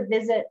this was a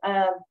visit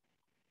of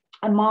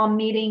a mom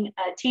meeting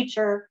a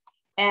teacher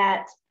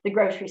at the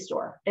grocery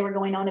store. They were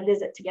going on a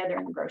visit together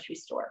in the grocery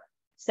store.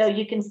 So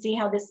you can see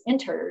how this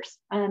enters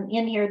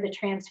in here, the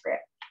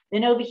transcript.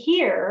 Then over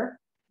here,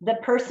 the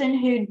person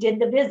who did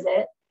the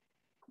visit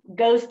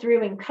goes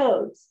through and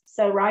codes.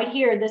 So right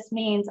here, this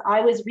means I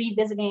was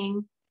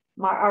revisiting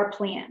our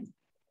plan.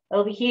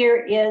 Over here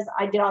is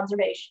I did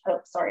observation. Oh,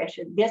 sorry,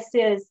 this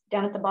is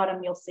down at the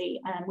bottom, you'll see.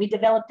 We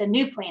developed a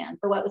new plan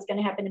for what was going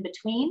to happen in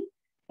between.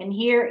 And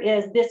here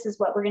is, this is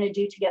what we're going to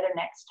do together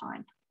next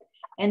time.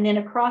 And then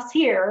across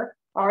here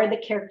are the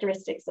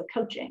characteristics of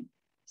coaching.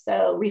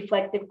 So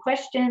reflective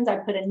questions, I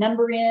put a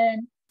number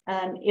in.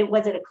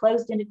 Was it a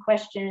closed-ended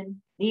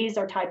question? These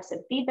are types of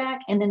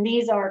feedback. And then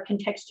these are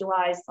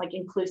contextualized, like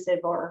inclusive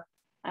or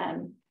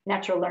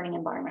natural learning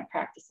environment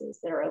practices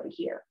that are over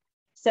here.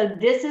 So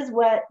this is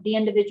what the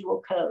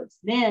individual codes.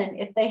 Then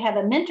if they have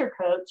a mentor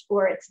coach,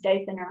 or it's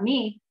Dathan or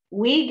me,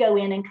 we go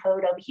in and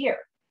code over here.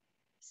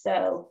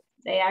 So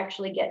they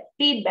actually get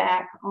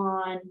feedback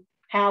on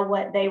how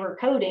what they were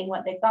coding,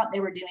 what they thought they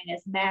were doing,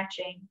 is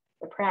matching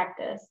the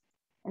practice.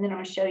 And then I'm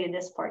going to show you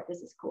this part. This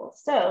is cool.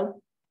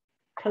 So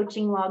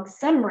coaching log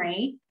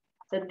summary.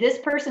 So this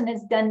person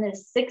has done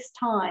this 6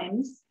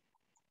 times,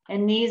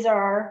 and these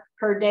are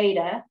her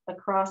data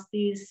across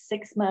these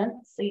 6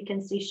 months. So you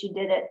can see she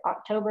did it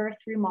October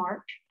through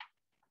March.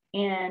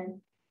 And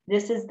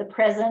this is the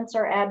presence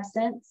or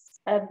absence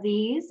of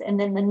these. And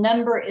then the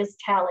number is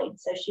tallied.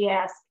 So she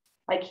asked,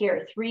 like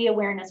here, 3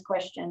 awareness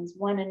questions,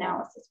 1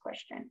 analysis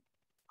question.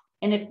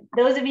 And if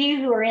those of you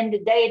who are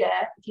into data,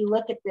 if you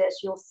look at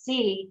this, you'll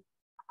see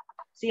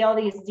all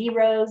these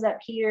zeros up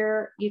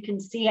here. You can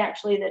see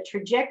actually the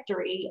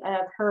trajectory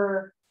of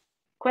her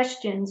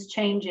questions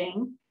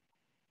changing.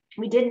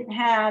 We didn't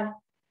have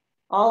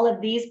all of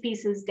these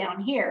pieces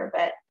down here,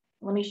 but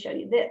let me show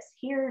you this.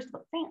 Here's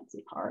the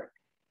fancy part.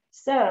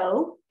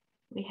 So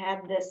we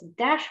have this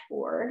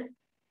dashboard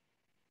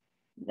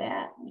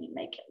that, let me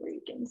make it where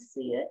you can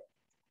see it,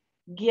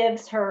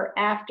 gives her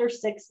after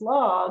 6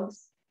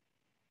 logs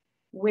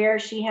where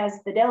she has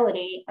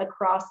fidelity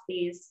across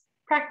these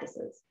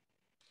practices.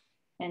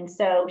 And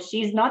so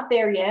she's not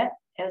there yet,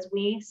 as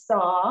we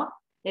saw.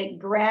 It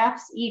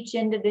graphs each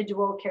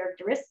individual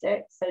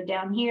characteristic. So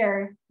down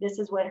here, this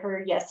is what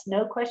her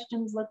yes/no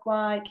questions look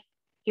like.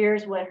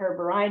 Here's what her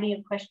variety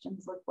of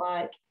questions look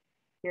like.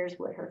 Here's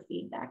what her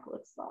feedback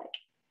looks like.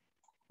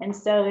 And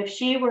so if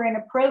she were in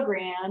a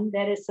program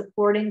that is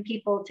supporting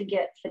people to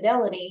get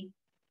fidelity,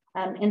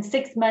 in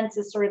 6 months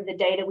is sort of the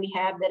data we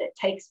have that it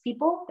takes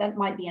people. That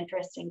might be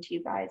interesting to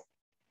you guys.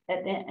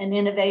 An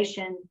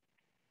innovation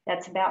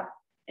that's about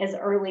as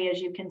early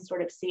as you can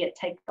sort of see it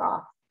take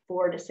off,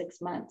 4 to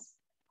 6 months.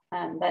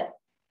 But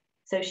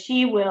so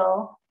she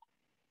will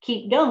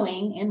keep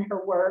going in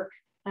her work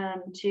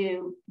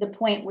to the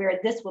point where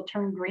this will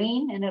turn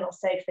green and it'll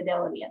say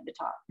fidelity at the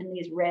top, and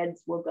these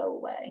reds will go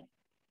away.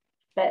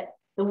 But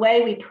the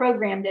way we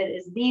programmed it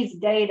is these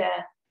data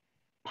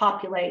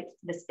populate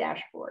this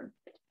dashboard.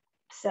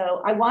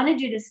 So I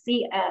wanted you to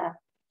see a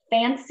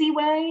fancy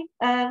way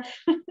of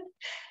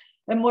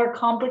a more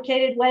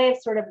complicated way of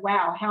sort of,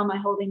 wow, how am I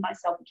holding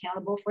myself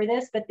accountable for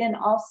this? But then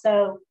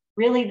also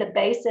really the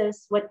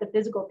basis, what the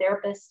physical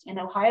therapist in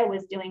Ohio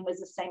was doing was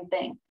the same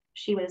thing.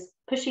 She was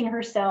pushing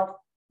herself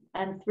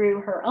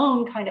through her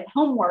own kind of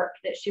homework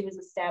that she was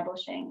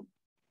establishing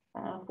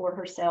for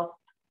herself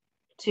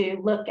to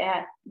look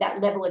at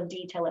that level of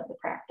detail of the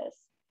practice.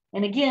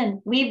 And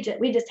again, we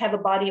just have a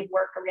body of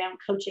work around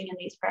coaching in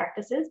these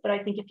practices. But I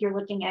think if you're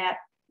looking at,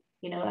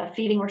 a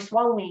feeding or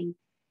swallowing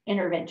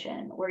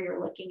intervention, or you're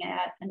looking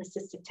at an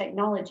assistive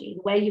technology,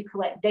 the way you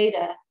collect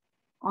data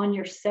on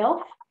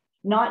yourself,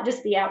 not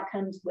just the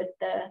outcomes with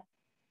the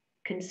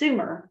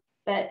consumer,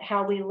 but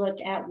how we look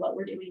at what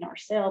we're doing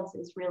ourselves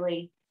is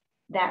really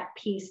that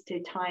piece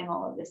to tying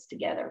all of this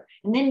together.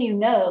 And then,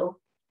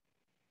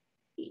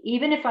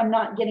 even if I'm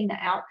not getting the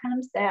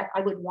outcomes that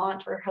I would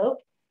want or hope,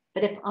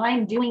 but if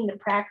I'm doing the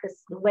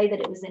practice the way that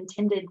it was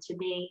intended to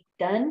be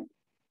done,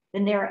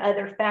 then there are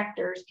other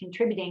factors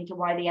contributing to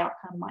why the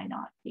outcome might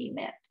not be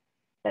met.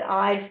 But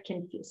I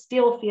can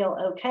still feel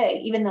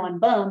okay, even though I'm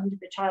bummed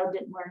the child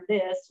didn't learn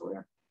this,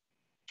 or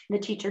the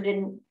teacher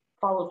didn't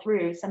follow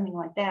through, something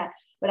like that.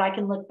 But I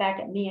can look back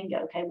at me and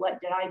go, okay,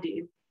 what did I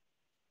do?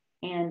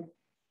 And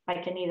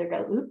I can either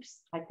go, oops,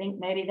 I think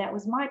maybe that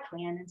was my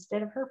plan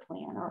instead of her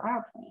plan or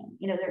our plan.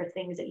 There are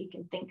things that you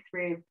can think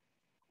through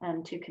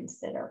to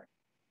consider.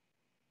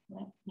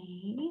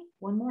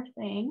 One more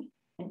thing.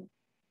 And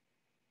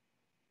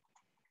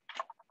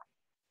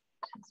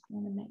just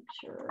want to make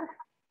sure.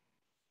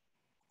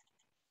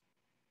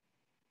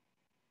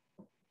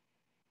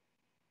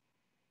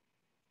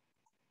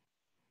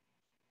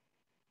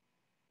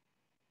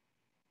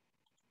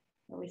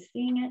 Are we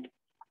seeing it?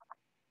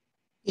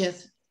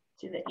 Yes.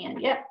 To the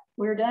end. Yep,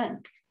 we're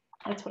done.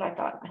 That's what I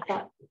thought. I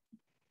thought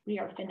we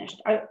are finished.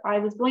 I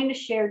was going to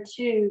share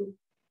too.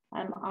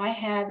 I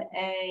have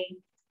a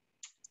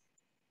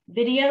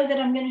video that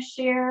I'm going to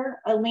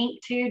share a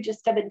link to,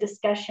 just of a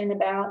discussion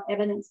about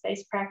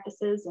evidence-based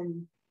practices,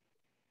 and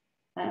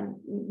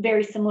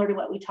very similar to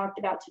what we talked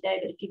about today.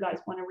 But if you guys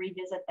want to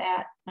revisit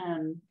that,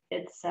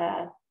 it's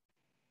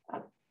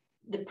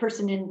the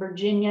person in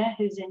Virginia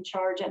who's in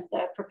charge of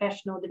the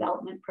professional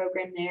development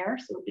program there.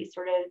 So it'll be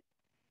sort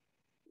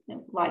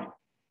of like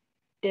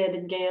Deb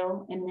and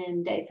Gail, and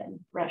then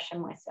Dathan, Rush,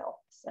 and myself.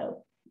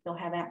 So you'll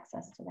have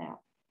access to that.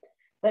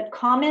 But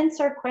comments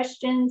or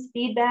questions,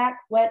 feedback,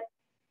 let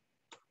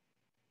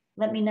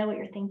me know what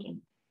you're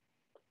thinking.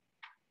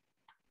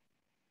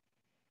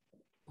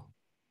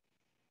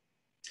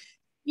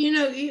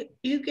 You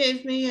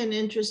gave me an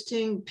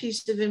interesting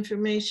piece of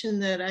information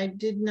that I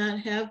did not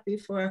have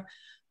before.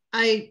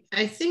 I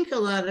think a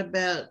lot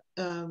about,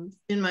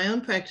 in my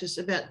own practice,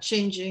 about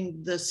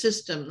changing the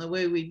system, the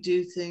way we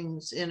do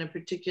things in a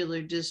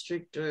particular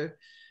district or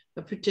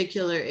a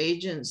particular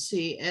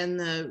agency. And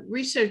the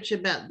research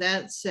about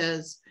that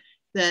says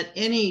that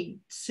any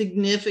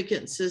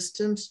significant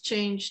systems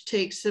change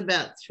takes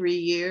about 3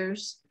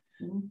 years.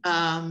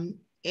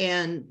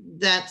 And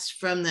that's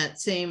from that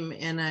same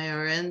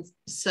NIRN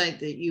site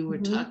that you were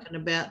talking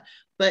about.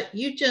 But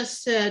you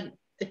just said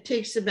it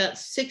takes about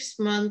 6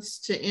 months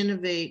to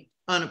innovate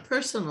on a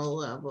personal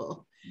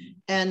level.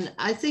 And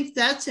I think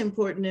that's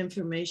important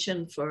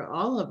information for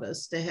all of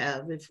us to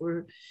have if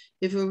we're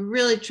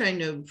really trying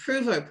to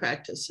improve our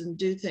practice and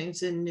do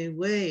things in new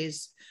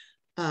ways.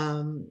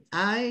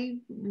 I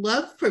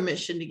love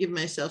permission to give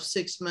myself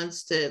 6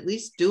 months to at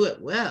least do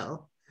it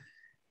well.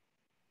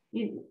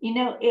 You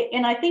know,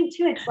 and I think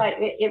too, it's like,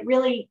 it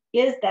really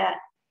is that,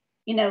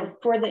 you know,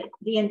 for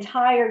the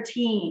entire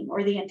team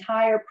or the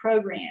entire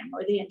program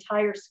or the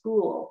entire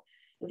school,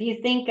 if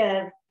you think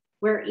of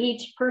where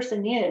each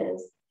person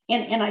is,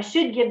 and I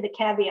should give the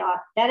caveat,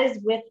 that is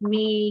with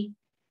me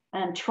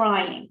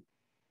trying.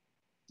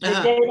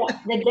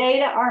 The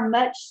data are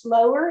much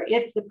slower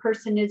if the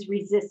person is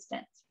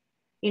resistant.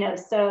 You know,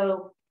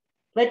 so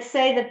let's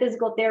say the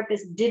physical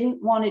therapist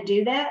didn't want to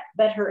do that,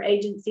 but her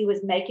agency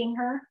was making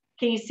her.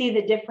 Can you see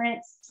the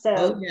difference?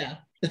 So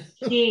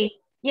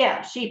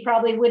she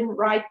probably wouldn't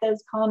write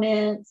those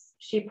comments.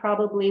 She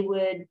probably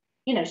would,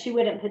 you know, she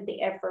wouldn't put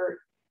the effort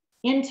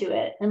into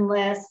it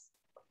unless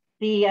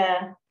the,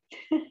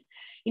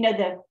 you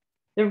know,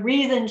 the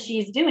reason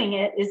she's doing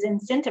it is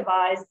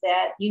incentivized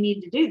that you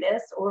need to do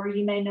this, or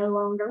you may no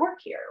longer work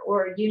here,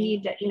 or you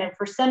need to, you know,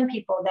 for some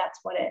people, that's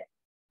what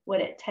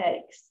it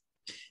takes.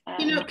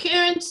 You know,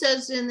 Karen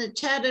says in the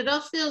chat, it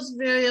all feels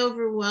very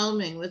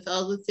overwhelming with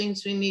all the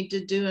things we need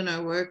to do in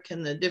our work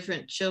and the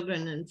different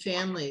children and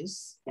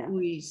families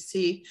we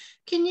see.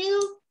 Can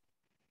you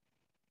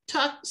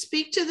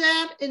speak to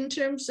that in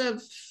terms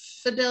of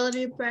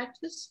fidelity of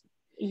practice?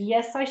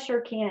 Yes, I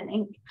sure can.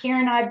 And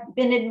Karen, I've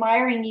been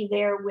admiring you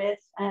there with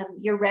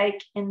your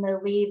rake in the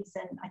leaves,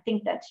 and I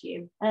think that's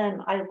you.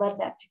 I love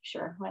that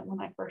picture when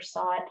I first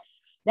saw it.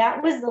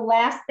 That was the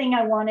last thing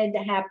I wanted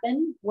to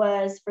happen,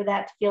 was for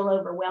that to feel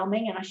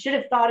overwhelming. And I should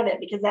have thought of it,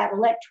 because that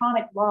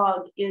electronic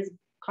log is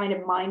kind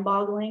of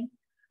mind-boggling.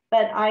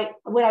 But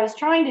what I was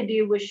trying to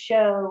do was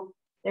show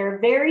there are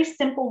very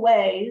simple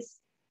ways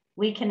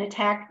we can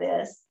attack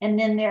this. And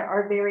then there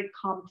are very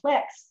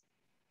complex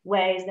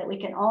ways that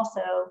we can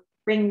also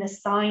bring the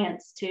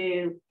science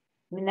to.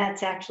 I mean,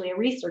 that's actually a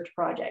research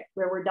project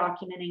where we're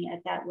documenting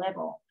at that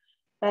level.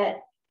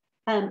 But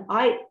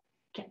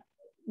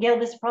Gail,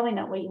 this is probably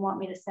not what you want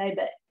me to say,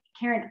 but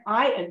Karen,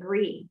 I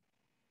agree.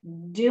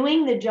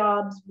 Doing the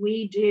jobs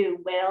we do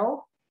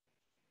well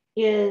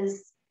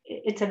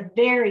it's a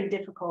very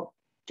difficult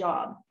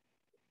job.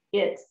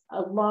 It's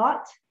a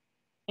lot,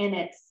 and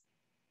it's,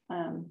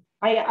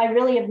 I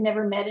really have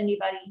never met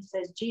anybody who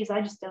says, geez, I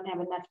just don't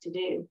have enough to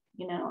do.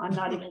 You know, I'm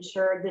not even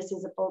sure this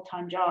is a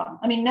full-time job.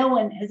 I mean, no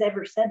one has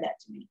ever said that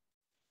to me.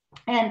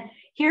 And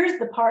here's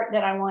the part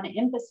that I want to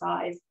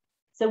emphasize.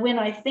 So when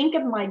I think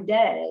of my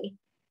day,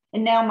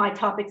 and now my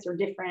topics are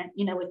different,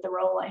 you know, with the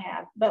role I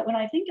have. But when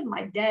I think of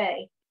my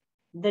day,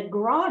 the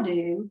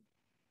gradu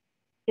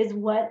is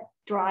what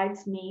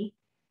drives me,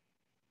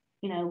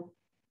 you know,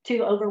 to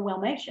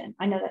overwhelmation.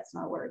 I know that's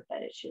not a word,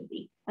 but it should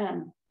be.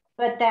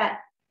 But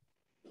that,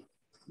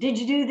 did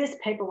you do this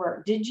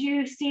paperwork? Did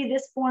you see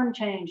this form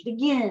changed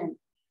again?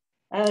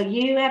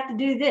 You have to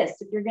do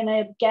this if you're going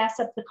to gas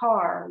up the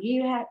car.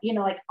 You have, you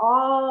know, like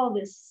all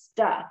this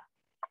stuff.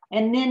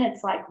 And then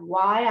it's like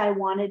why I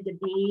wanted to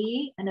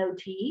be an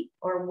OT,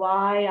 or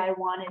why I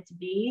wanted to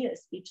be a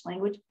speech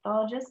language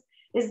pathologist,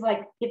 is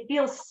like, it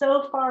feels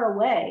so far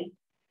away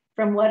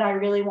from what I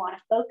really want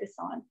to focus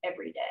on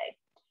every day.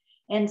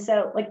 And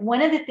so, like,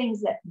 one of the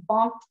things that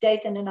bonked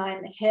Dathan and I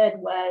in the head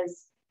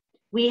was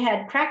we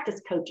had practice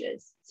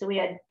coaches. So we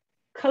had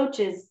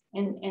coaches,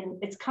 and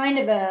it's kind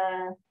of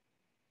a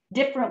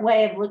different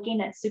way of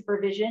looking at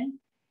supervision.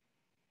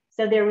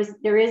 So there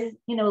is,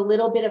 you know, a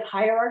little bit of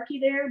hierarchy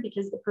there,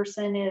 because the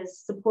person is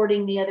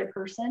supporting the other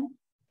person,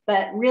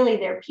 but really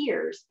they're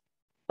peers.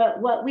 But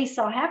what we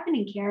saw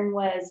happening, Karen,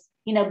 was,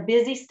 you know,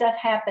 busy stuff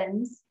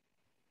happens.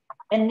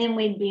 And then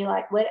we'd be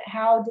like,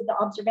 how did the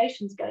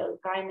observations go?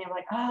 And they're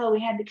like, oh,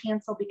 we had to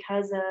cancel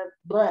because of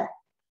blah.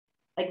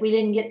 Like, we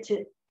didn't get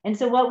to. And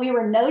so what we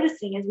were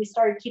noticing is we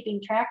started keeping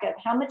track of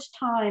how much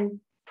time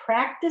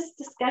practice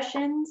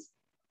discussions,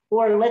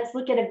 or let's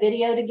look at a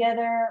video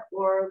together,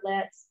 or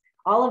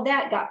all of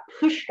that got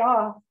pushed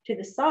off to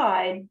the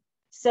side,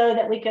 so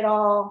that we could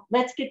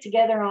let's get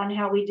together on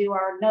how we do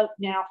our note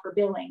now for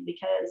billing,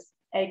 because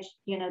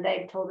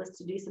they've told us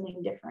to do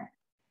something different.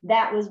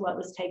 That was what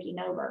was taking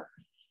over.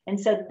 And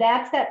so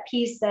that's that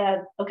piece of,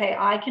 okay,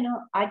 I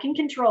can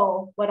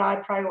control what I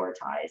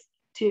prioritize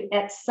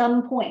at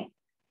some point.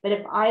 But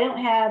if I don't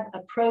have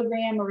a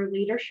program or a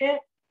leadership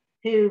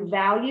who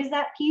values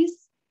that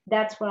piece,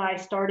 that's what I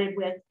started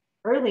with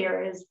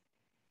earlier, is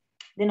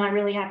then I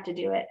really have to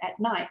do it at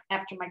night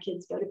after my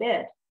kids go to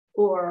bed,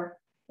 or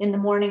in the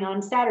morning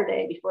on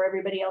Saturday before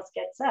everybody else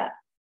gets up.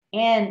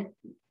 And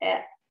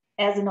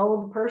as an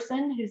old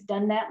person who's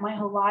done that my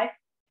whole life,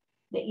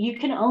 that you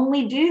can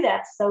only do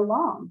that so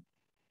long.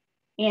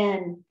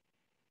 And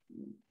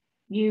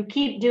you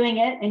keep doing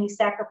it and you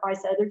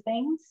sacrifice other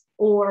things,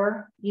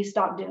 or you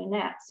stop doing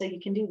that so you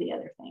can do the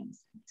other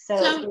things.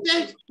 So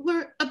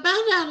we're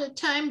about out of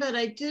time, but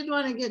I did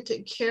want to get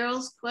to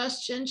Carol's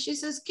question. She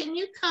says, can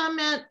you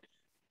comment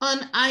on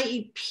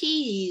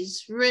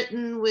IEPs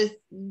written with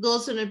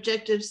goals and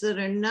objectives that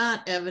are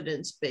not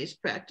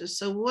evidence-based practice?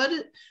 So what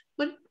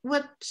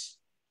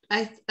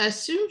I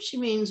assume she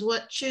means,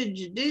 what should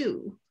you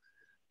do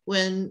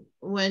when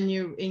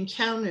you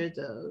encounter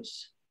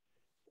those?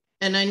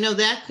 And I know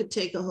that could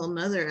take a whole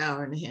nother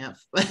hour and a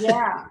half. But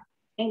yeah.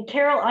 And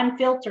Carol, I'm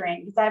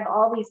filtering because I have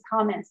all these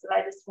comments that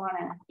I just want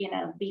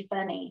to, be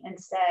funny and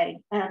say,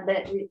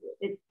 but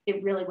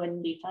it really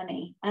wouldn't be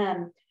funny.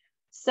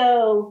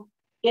 So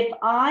if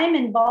I'm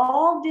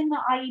involved in the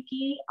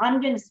IEP,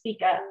 I'm going to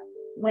speak up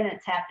when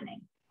it's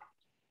happening.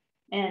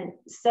 And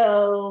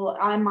so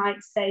I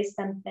might say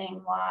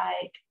something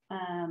like,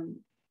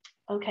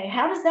 okay,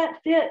 how does that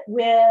fit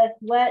with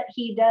what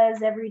he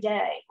does every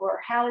day? Or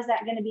how is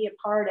that going to be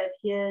a part of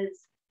his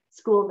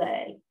school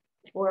day?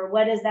 Or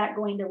what is that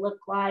going to look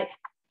like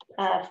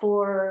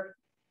for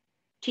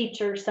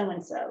teacher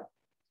so-and-so?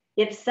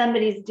 If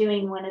somebody's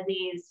doing one of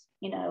these,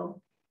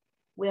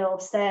 we'll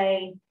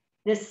say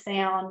this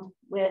sound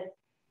with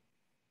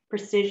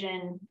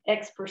precision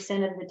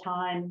X% of the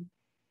time,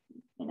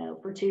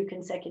 for 2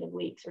 consecutive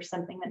weeks or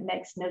something that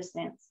makes no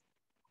sense.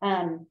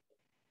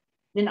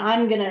 Then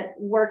I'm going to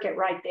work it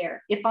right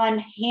there. If I'm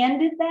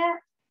handed that,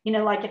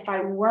 like if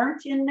I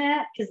weren't in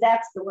that, because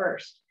that's the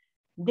worst,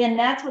 then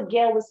that's what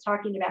Gail was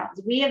talking about.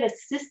 We have a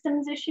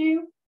systems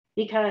issue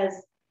because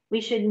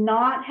we should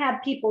not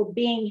have people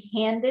being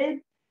handed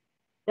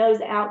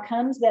those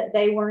outcomes that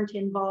they weren't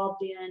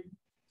involved in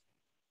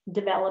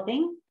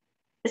developing,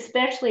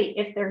 especially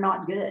if they're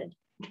not good.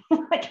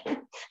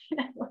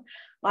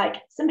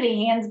 Like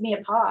somebody hands me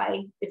a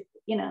pie, if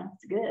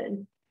it's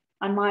good,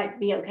 I might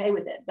be okay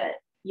with it, but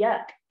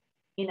yuck,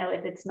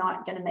 if it's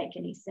not going to make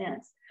any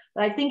sense.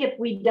 But I think if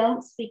we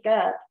don't speak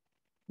up,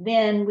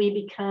 then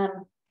we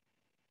become,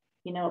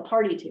 a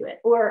party to it.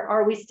 Or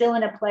are we still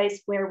in a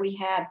place where we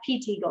have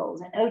PT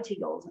goals and OT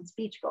goals and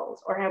speech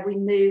goals? Or have we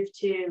moved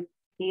to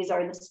these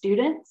are the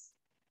students?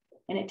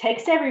 And it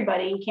takes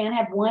everybody. You can't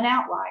have one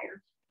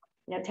outlier.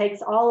 It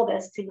takes all of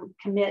us to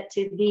commit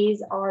to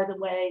these are the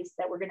ways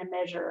that we're going to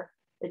measure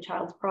the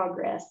child's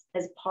progress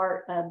as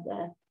part of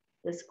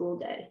the school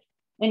day.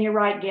 And you're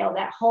right, Gail,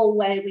 that whole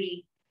way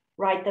we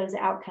write those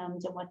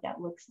outcomes and what that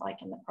looks like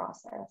in the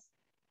process.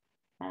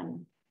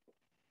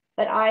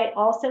 But I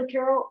also,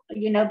 Carol,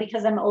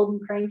 because I'm old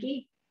and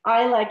cranky,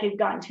 I have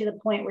gotten to the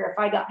point where if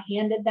I got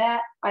handed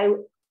that,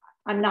 I'm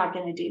not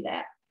going to do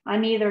that.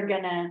 I'm either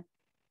going to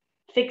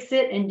fix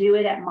it and do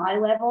it at my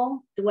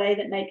level, the way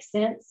that makes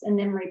sense, and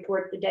then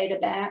report the data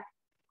back,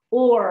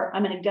 or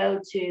I'm going to go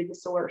to the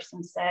source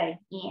and say,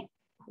 yeah,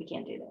 we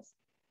can't do this.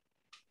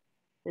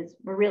 Because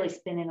we're really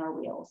spinning our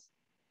wheels.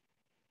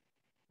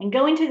 And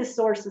going to the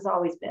source is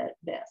always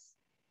best.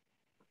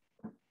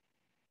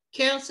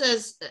 Carol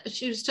says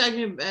she was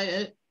talking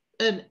about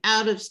an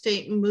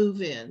out-of-state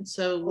move-in,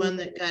 so one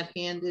that got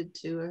handed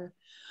to her.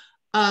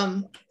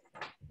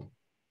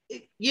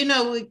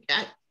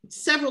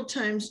 Several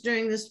times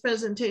during this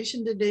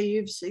presentation today,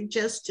 you've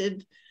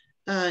suggested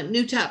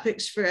new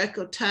topics for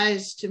Echo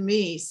Ties to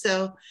me.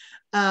 So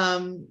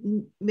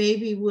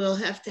maybe we'll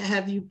have to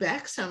have you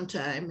back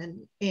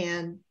sometime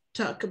and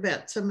talk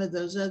about some of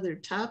those other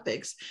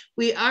topics.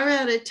 We are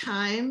out of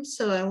time,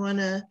 so I want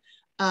to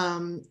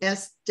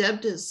ask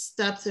Deb to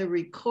stop the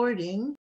recording.